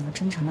应该怎么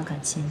真诚的感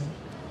谢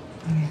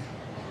你？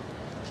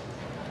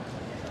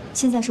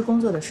现在是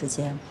工作的时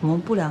间，我们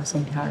不聊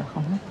闲篇了，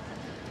好吗？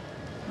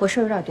我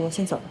事儿有点多，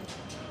先走了。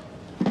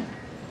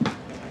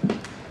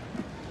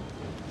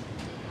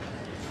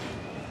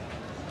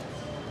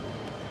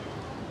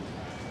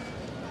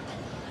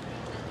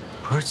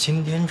不是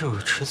今天这是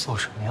吃错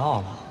什么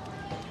药了？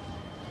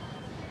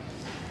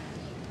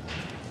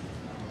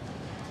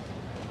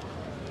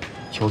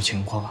有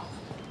情况？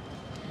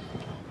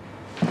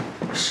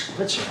什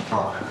么情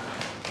况啊？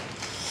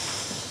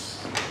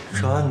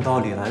这按道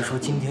理来说，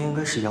今天应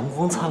该是阳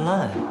光灿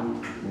烂呀。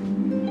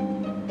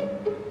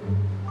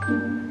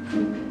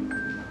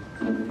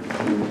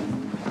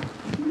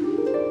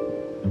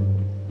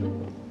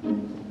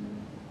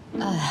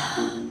哎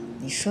呀，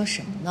你说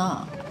什么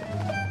呢？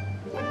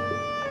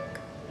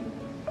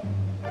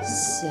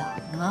想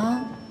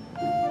啊，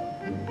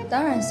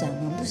当然想，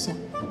能不想？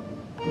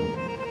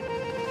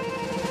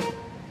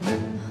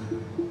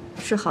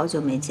是好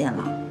久没见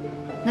了。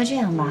那这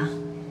样吧，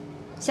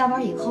下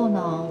班以后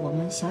呢，我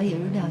们小野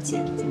日料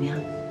见，怎么样？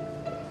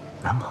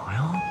男朋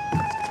友？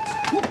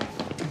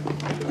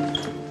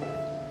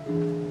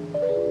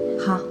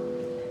好。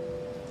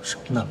什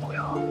么男朋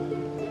友？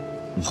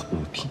我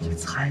替你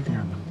猜的呀，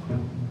男朋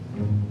友。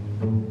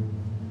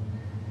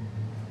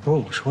不是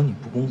我说你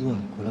不工作，你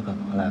回来干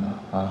嘛来了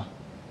啊？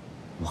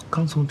我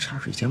刚从茶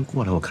水间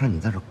过来，我看你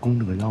在这弓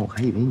着个腰，我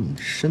还以为你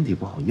身体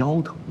不好，腰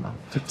疼呢。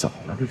这怎么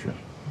了？这是？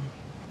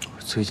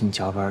最近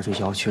加班，这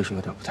腰确实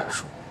有点不太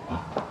舒服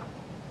啊。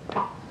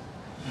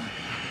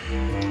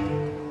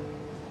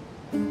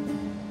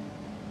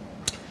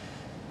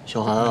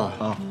小韩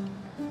啊，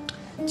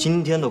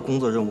今天的工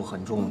作任务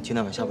很重，今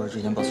天晚下班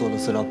之前把所有的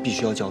资料必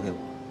须要交给我，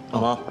好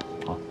吗？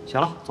好，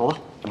行了，走吧。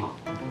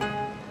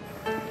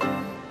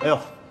哎呦，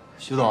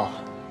徐总，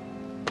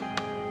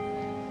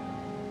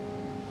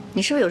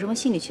你是不是有什么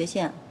心理缺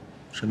陷？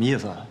什么意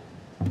思啊？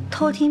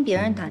偷听别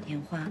人打电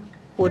话，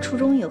我初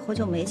中以后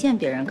就没见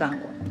别人干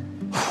过。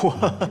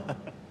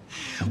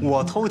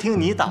我偷听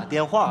你打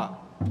电话，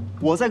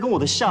我在跟我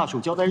的下属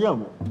交代任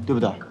务，对不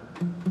对？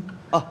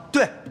啊，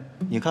对，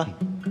你看，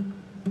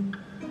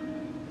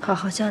好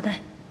好交代。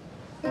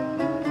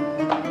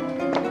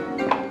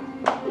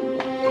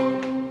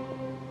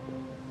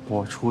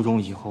我初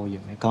中以后也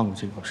没干过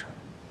这种事儿。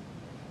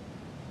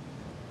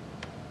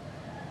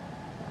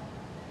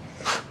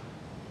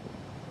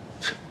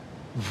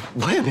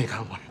我也没干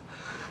过呀，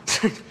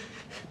这。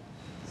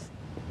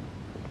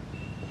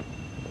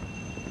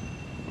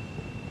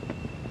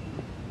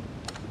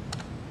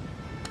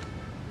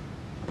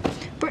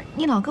不是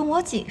你老跟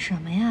我挤什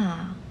么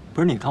呀？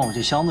不是，你看我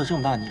这箱子这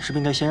么大，你是不是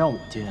应该先让我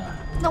进啊？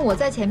那我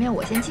在前面，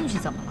我先进去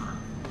怎么了？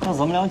那咱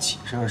们俩挤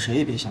着，谁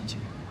也别想进。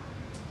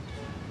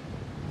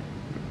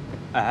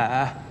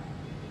哎，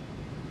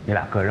你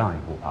俩各让一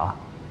步啊，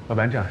要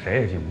不然这样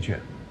谁也进不去。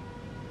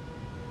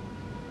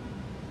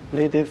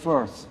Lady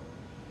first。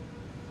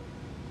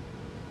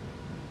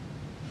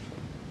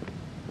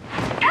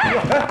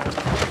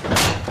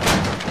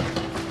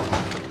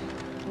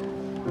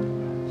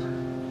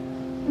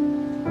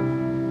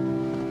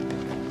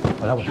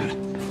我来。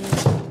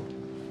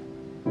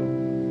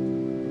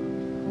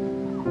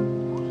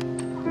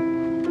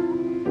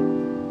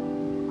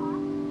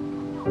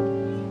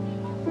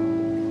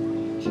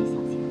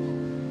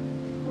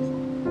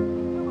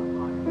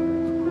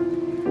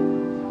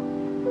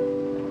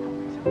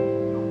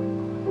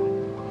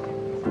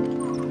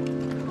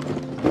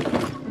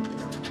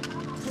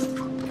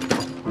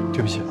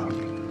对不起啊，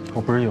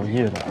我不是有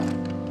意的。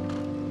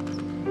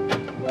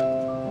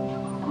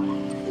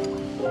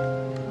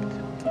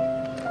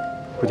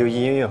不就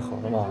一音乐盒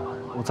吗？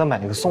我再买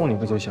一个送你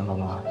不就行了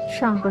吗？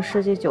上个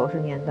世纪90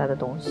年代的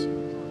东西，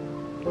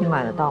你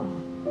买得到吗？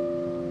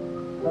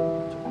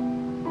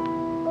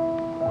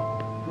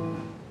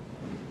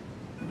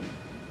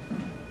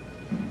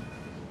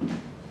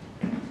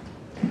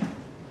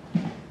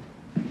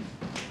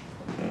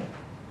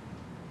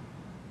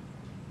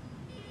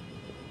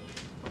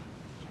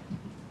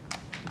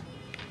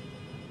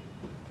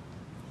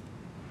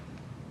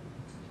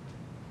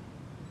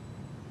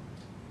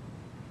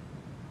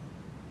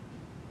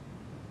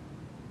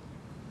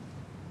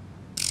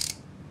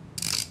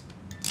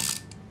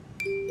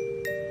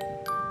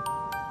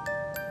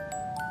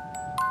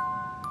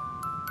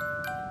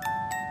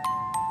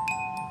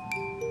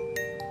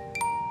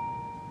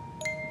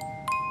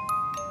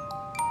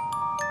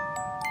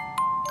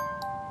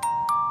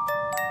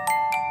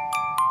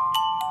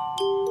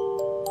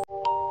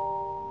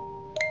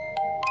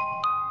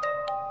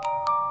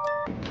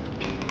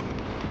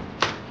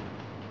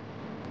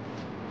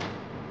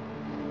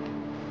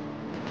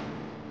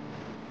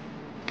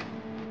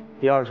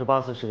第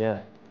28次实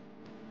验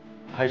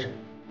开始。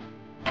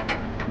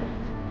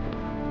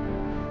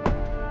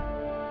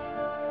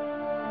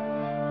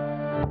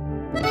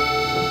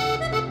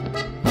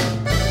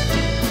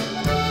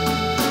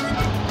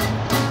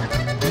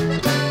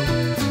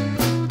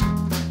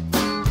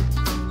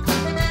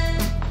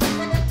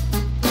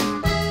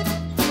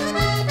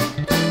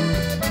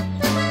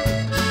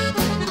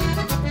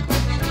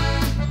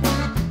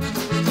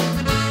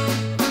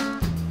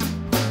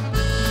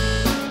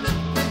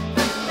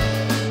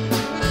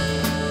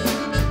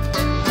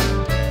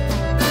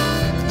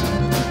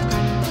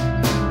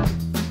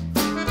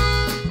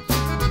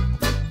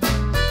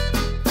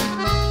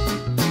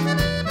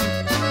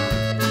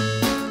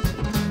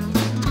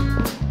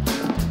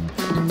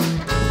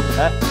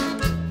哎，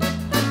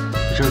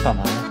你这是干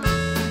嘛呀？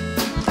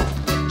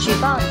举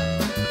报你。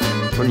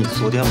不是你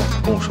昨天晚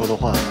上跟我说的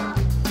话。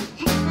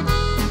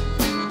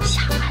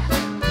吓坏了。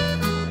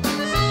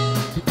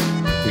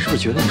你是不是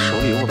觉得你手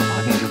里有我的把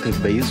柄，就可以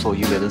为所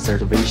欲为的在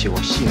这威胁我、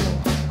戏弄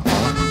我啊？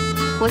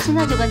我现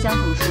在就跟江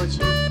总说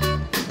去。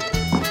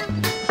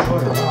说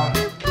什么？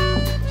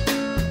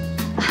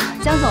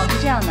江总是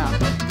这样的，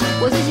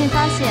我最近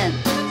发现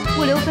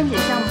物流分解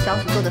项目小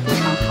组做得非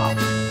常好。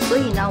所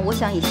以呢，我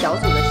想以小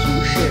组的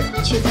形式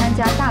去参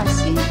加大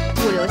型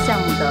物流项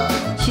目的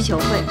需求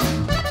会，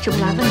这不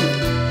拉问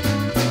你。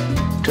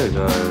这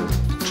个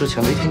之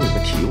前没听你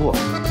们提过。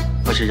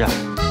是这样，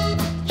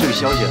这个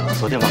消息啊，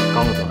昨天晚上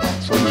刚得到，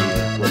所以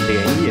我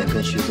连夜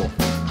跟徐总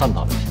探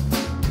讨了一下，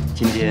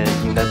今天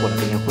应该过来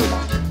跟您汇报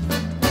一下。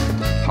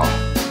好，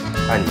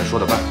按你们说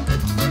的办。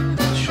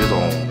徐总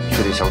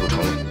确定小组成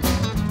立。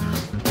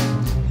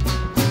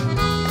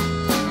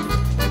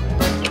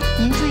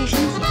您注意身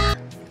体啊。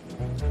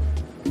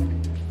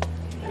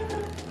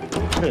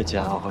这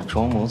家伙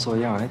装模作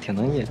样，还挺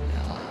能演的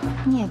啊。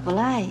你也不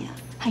赖呀，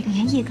还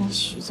连夜跟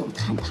徐总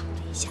探讨了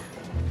一下。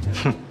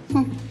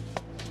哼。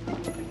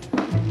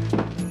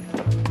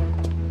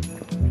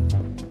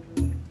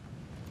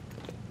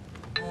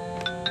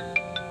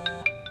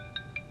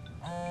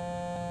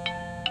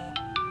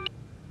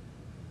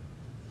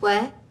喂，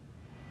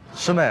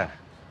师妹，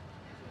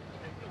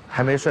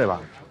还没睡吧？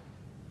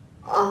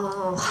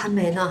哦，还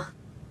没呢。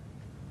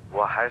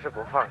我还是不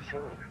放心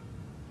你。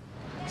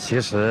其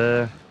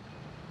实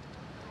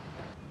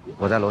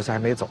我在楼下还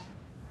没走，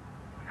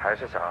还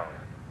是想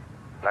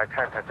来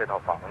看看这套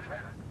房子，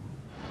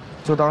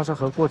就当是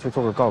和过去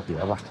做个告别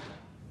吧。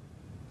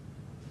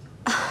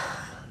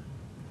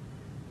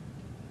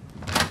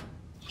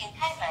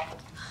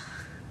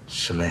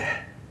师妹，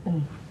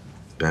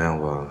原谅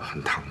我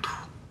很唐突。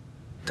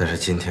但是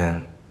今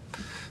天，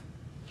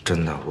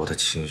真的，我的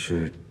情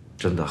绪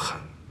真的很。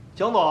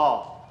蒋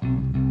总，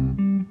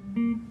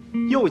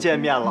又见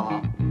面了。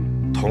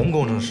童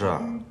工程师，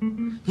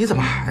你怎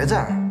么还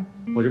在？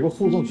我这不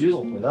护送徐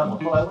总回来吗？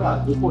后来我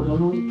俩这过程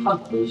中探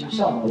讨了一下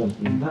项目问题。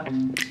你看，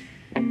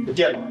这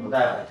电脑都带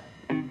来了。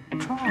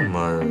这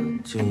么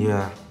敬业？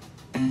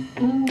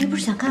你不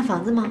是想看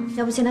房子吗？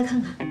要不进来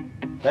看看？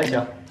来，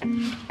行。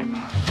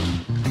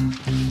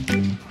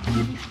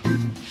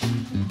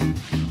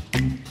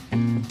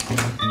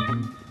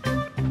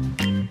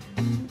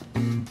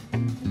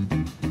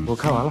我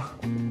看完了，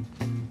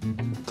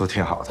都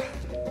挺好的，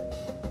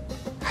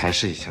还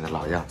是以前的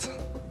老样子。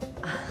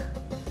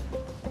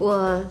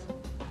我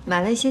买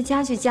了一些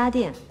家具家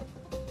电。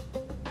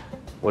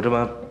我这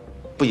么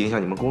不影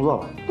响你们工作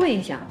吧？不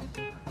影响。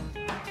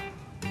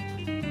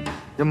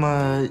要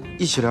么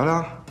一起聊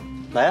聊？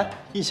来呀，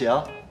一起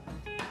啊！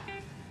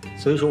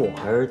所以说，我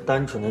还是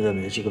单纯的认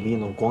为这个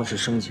Vino 光是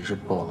升级是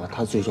不够的，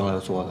它最重要要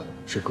做的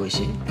是革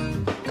新，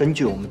根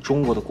据我们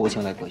中国的国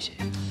情来革新。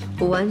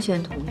我完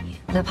全同意，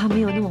哪怕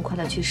没有那么快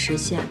的去实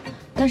现，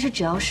但是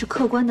只要是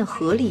客观的、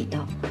合理的，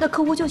那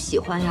客户就喜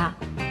欢呀。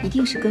一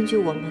定是根据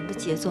我们的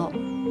节奏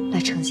来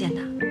呈现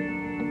的。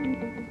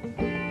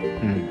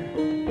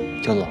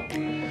江总，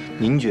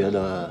您觉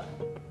得？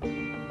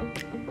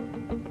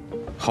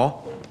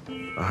好，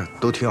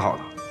都挺好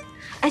的。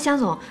哎，蒋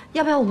总，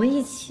要不要我们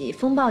一起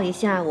风暴一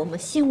下我们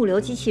新物流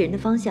机器人的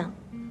方向？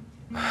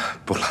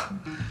不了，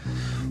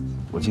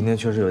我今天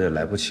确实有点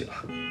来不及了，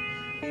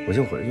我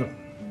先回去了。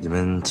你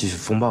们继续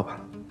风暴吧。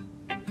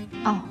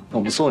哦，那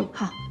我们送你。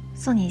好，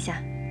送你一下。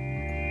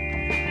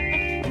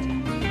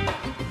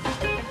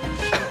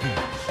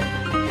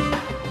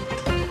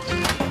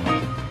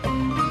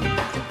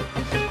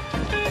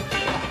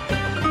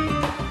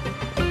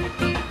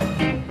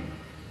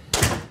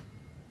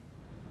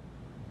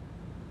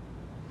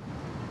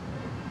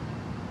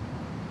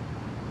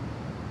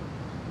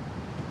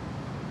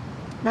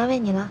难为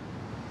你了。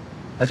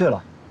哎，对了，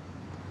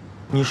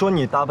你说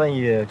你大半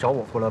夜找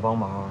我过来帮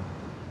忙，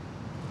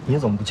你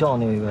怎么不叫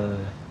那个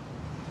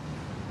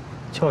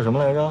叫什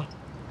么来着？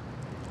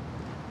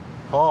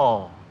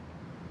哦，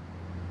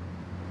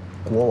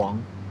国王。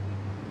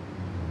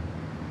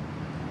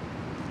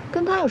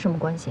跟他有什么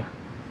关系啊？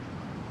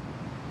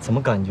怎么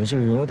感觉这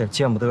个人有点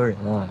见不得人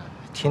啊？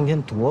天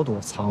天躲躲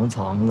藏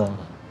藏的，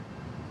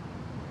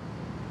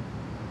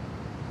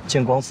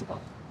见光死了。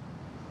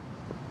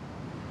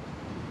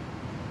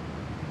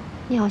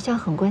你好像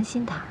很关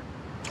心他。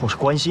我是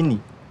关心你。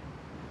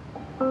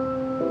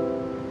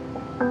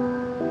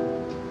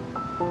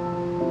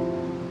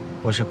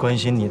我是关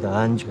心你的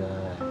安全，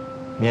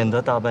免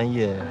得大半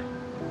夜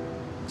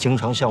经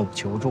常向我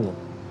求助，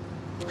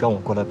让我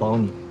过来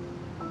帮你。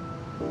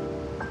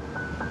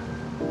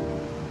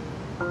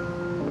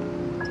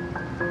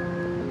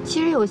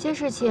其实有些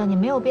事情你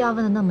没有必要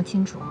问得那么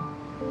清楚。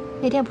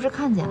那天不是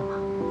看见了吗？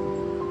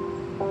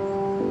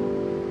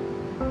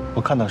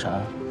我看到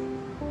啥？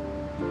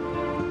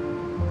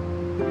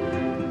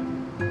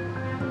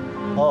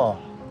哦，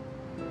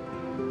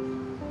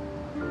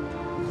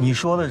你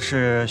说的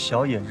是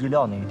小野日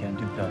料那一天，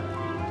对不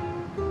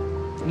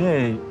对？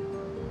那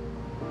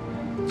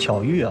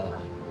巧遇啊！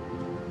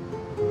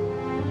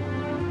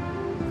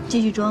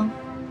继续装。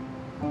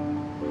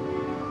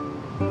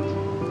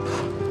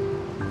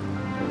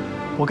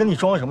我跟你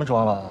装什么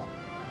装了？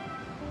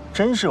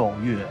真是偶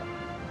遇。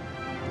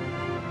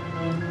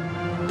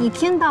你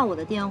听到我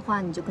的电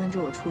话你就跟着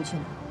我出去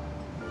了，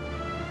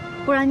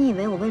不然你以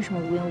为我为什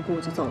么无缘无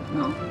故就走了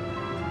呢？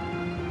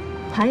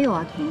还有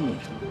啊，童宇，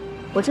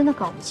我真的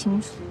搞不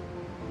清楚，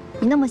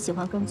你那么喜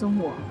欢跟踪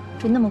我，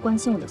就那么关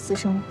心我的私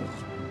生活，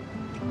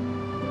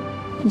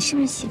你是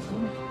不是喜欢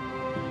我？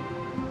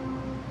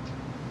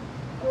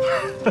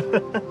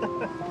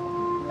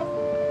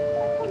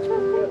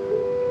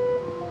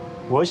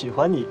我喜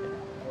欢你。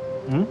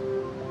嗯？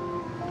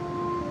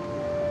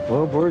我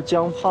又不是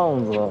姜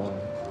胖子，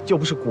又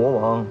不是国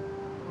王，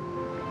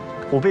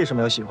我为什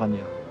么要喜欢你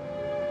啊？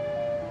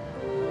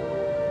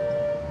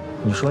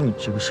你说你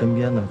这个身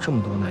边的这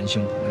么多男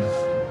性朋友，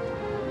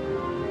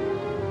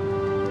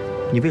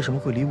你为什么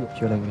会离我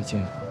越来越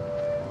近？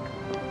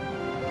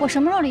我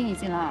什么时候离你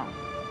近了？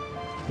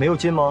没有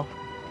近吗？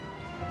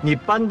你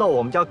搬到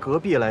我们家隔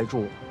壁来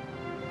住，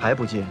还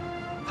不近，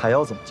还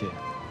要怎么近？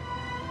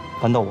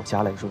搬到我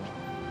家来住。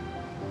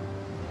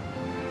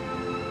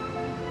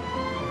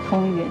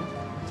童云，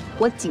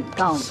我警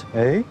告你。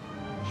哎，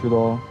徐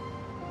东，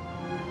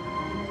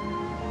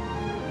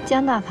加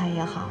纳凯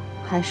也好，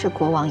还是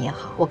国王也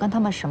好，我跟他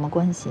们什么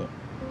关系？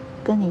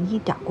跟你一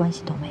点关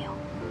系都没有。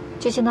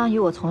就相当于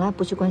我从来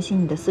不去关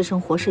心你的私生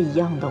活是一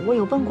样的。我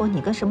有问过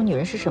你跟什么女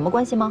人是什么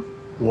关系吗？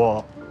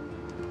我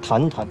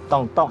坦坦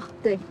荡荡。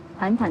对，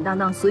坦坦荡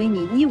荡，所以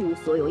你一无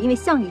所有。因为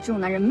像你这种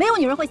男人，没有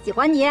女人会喜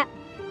欢你。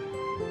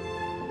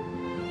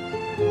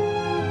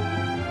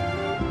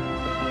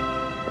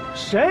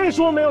谁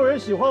说没有人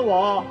喜欢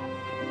我？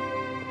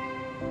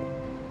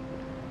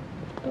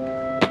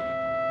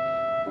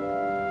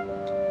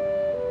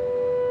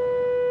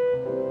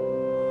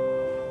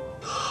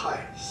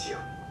太像，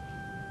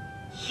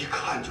一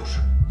看就是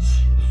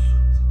亲孙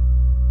子。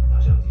拿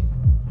相机，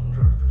蒙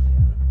事儿之前，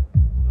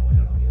不跟我家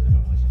老爷子照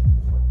个相。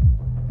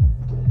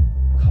东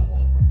看我，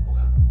我看；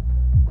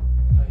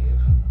太爷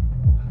看他，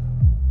我看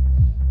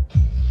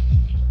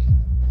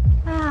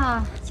他。哎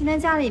呀，今天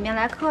家里面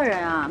来客人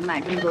啊，买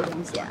这么多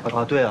东西。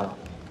啊，对啊，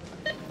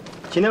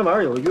今天晚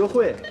上有个约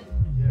会。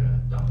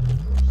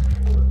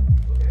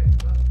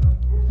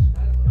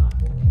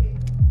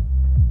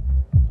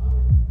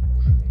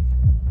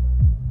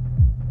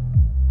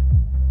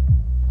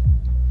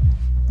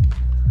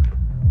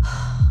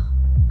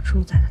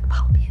住在他的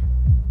旁边，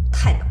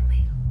太倒霉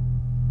了。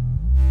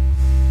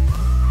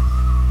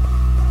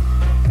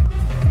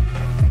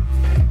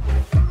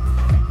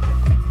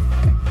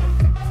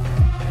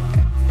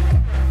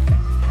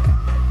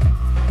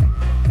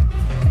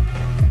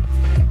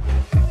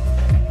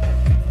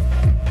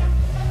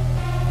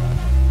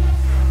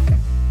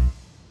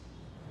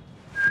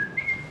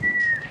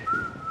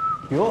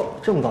哟，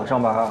这么早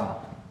上班啊？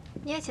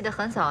你也起得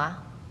很早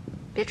啊，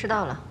别迟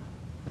到了。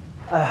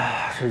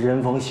哎，这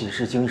人逢喜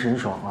事精神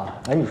爽啊！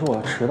哎，你说我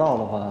要迟到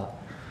的话，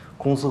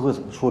公司会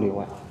怎么处理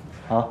我呀？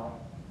啊？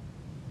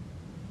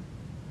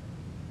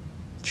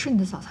吃你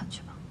的早餐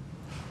去吧。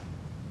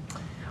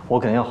我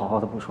肯定要好好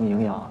的补充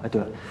营养。哎，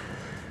对了，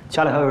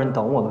家里还有人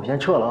等我呢，我先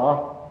撤了啊，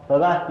拜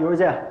拜，一会儿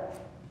见。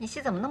你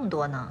戏怎么那么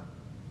多呢？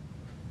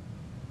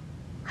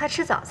还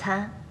吃早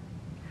餐？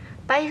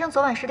白医生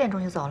昨晚10点钟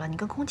就走了，你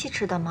跟空气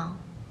吃的吗？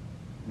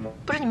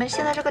不是你们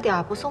现在这个点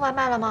儿不送外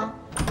卖了吗？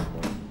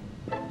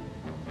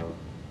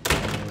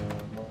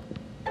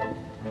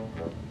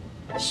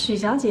许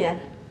小姐，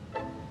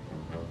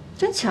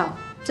真巧，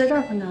在这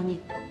儿碰到你。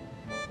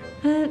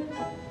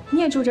你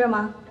也住这儿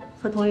吗？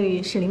和童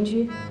宇是邻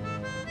居。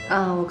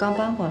我刚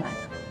搬过来的。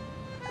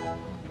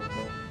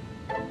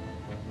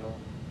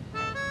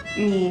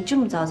你这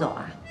么早走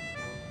啊？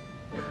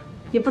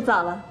也不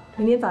早了，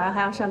明天早上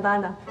还要上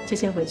班呢，就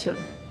先回去了。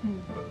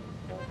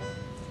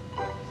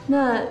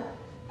那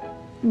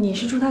你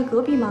是住他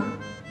隔壁吗？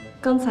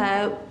刚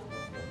才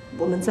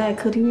我们在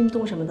客厅运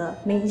动什么的，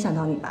没影响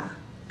到你吧？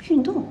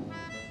运动？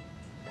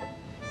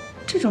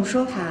这种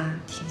说法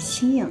挺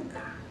新颖的。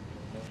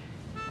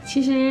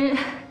其实，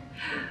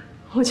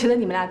我觉得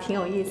你们俩挺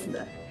有意思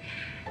的。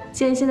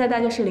既然现在大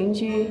家是邻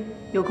居，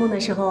有空的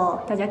时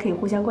候大家可以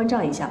互相关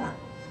照一下吧。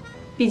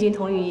毕竟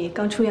童宇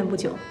刚出院不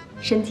久，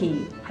身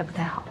体还不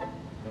太好。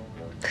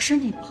他身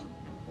体不好，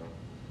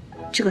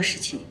这个事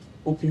情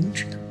我不用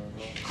知道。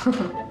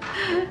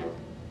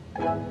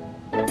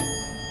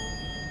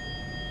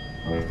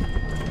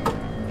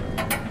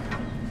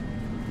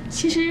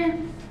其实，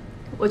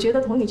我觉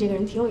得童宇这个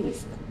人挺有意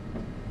思的。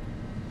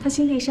他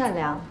心地善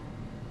良，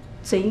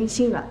嘴硬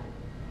心软，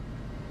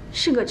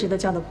是个值得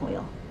交的朋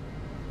友。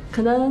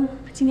可能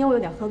今天我有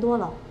点喝多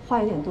了，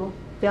话有点多，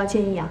不要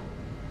介意啊。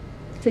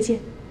再见。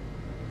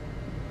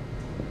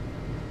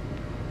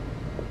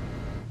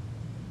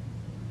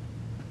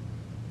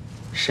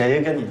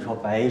谁跟你说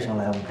白医生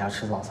来我们家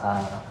吃早餐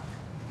啊？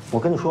我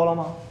跟你说了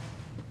吗？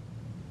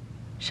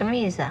什么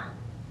意思啊？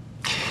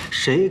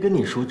谁跟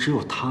你说只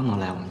有他能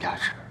来我们家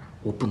吃？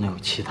我不能有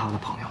其他的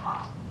朋友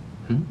吗？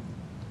嗯？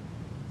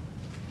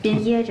别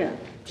噎着，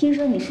听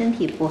说你身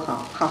体不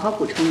好，好好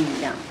补充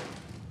营养。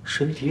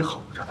身体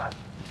好着呢。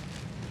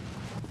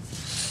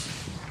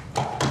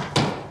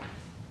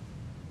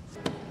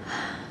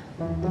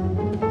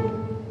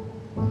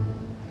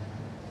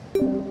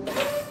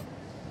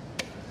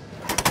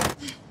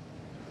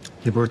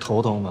你不是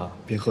头疼吗？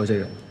别喝这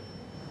个。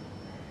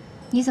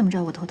你怎么知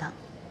道我头疼？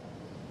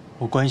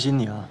我关心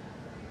你啊。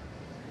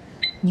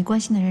你关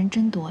心的人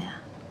真多呀。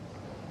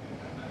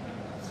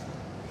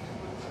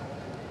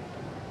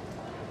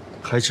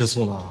还吃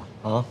醋呢？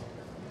啊？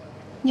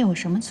你有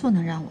什么醋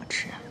能让我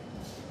吃啊？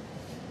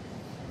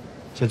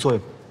先坐一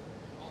会儿。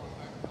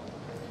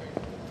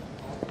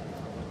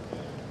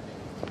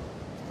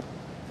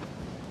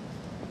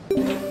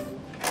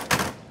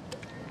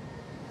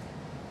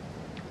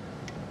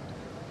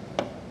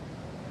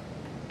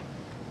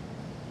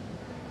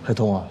还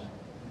痛啊？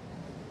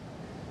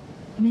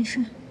没事。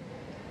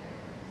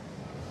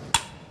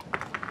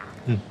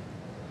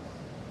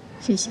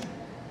谢谢。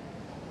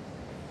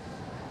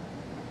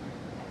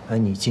哎，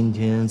你今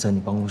天在你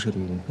办公室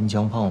里跟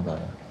江胖子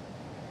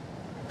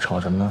吵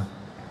什么呢？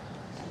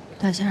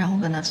他想让我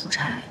跟他出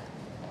差，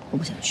我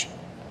不想去。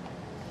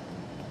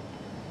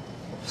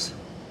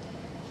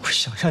我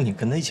想让你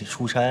跟他一起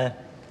出差，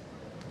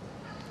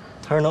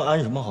他是能安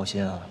什么好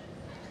心啊？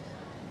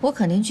我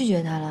肯定拒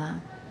绝他了，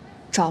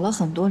找了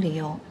很多理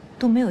由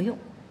都没有用。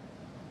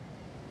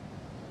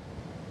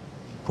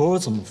可我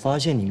怎么发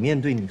现你面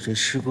对你这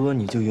师哥，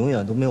你就永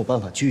远都没有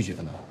办法拒绝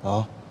呢？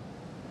啊？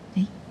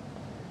哎，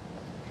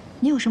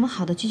你有什么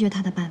好的拒绝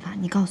他的办法？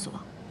你告诉我，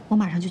我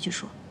马上就去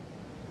说。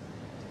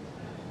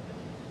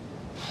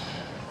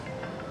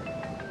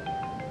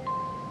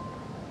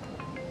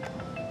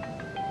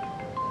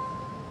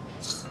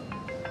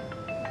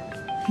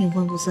阴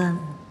魂不散。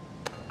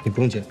你不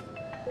用接。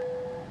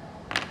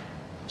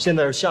现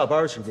在是下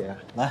班时间，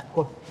来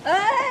过来。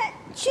哎，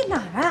去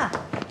哪儿啊？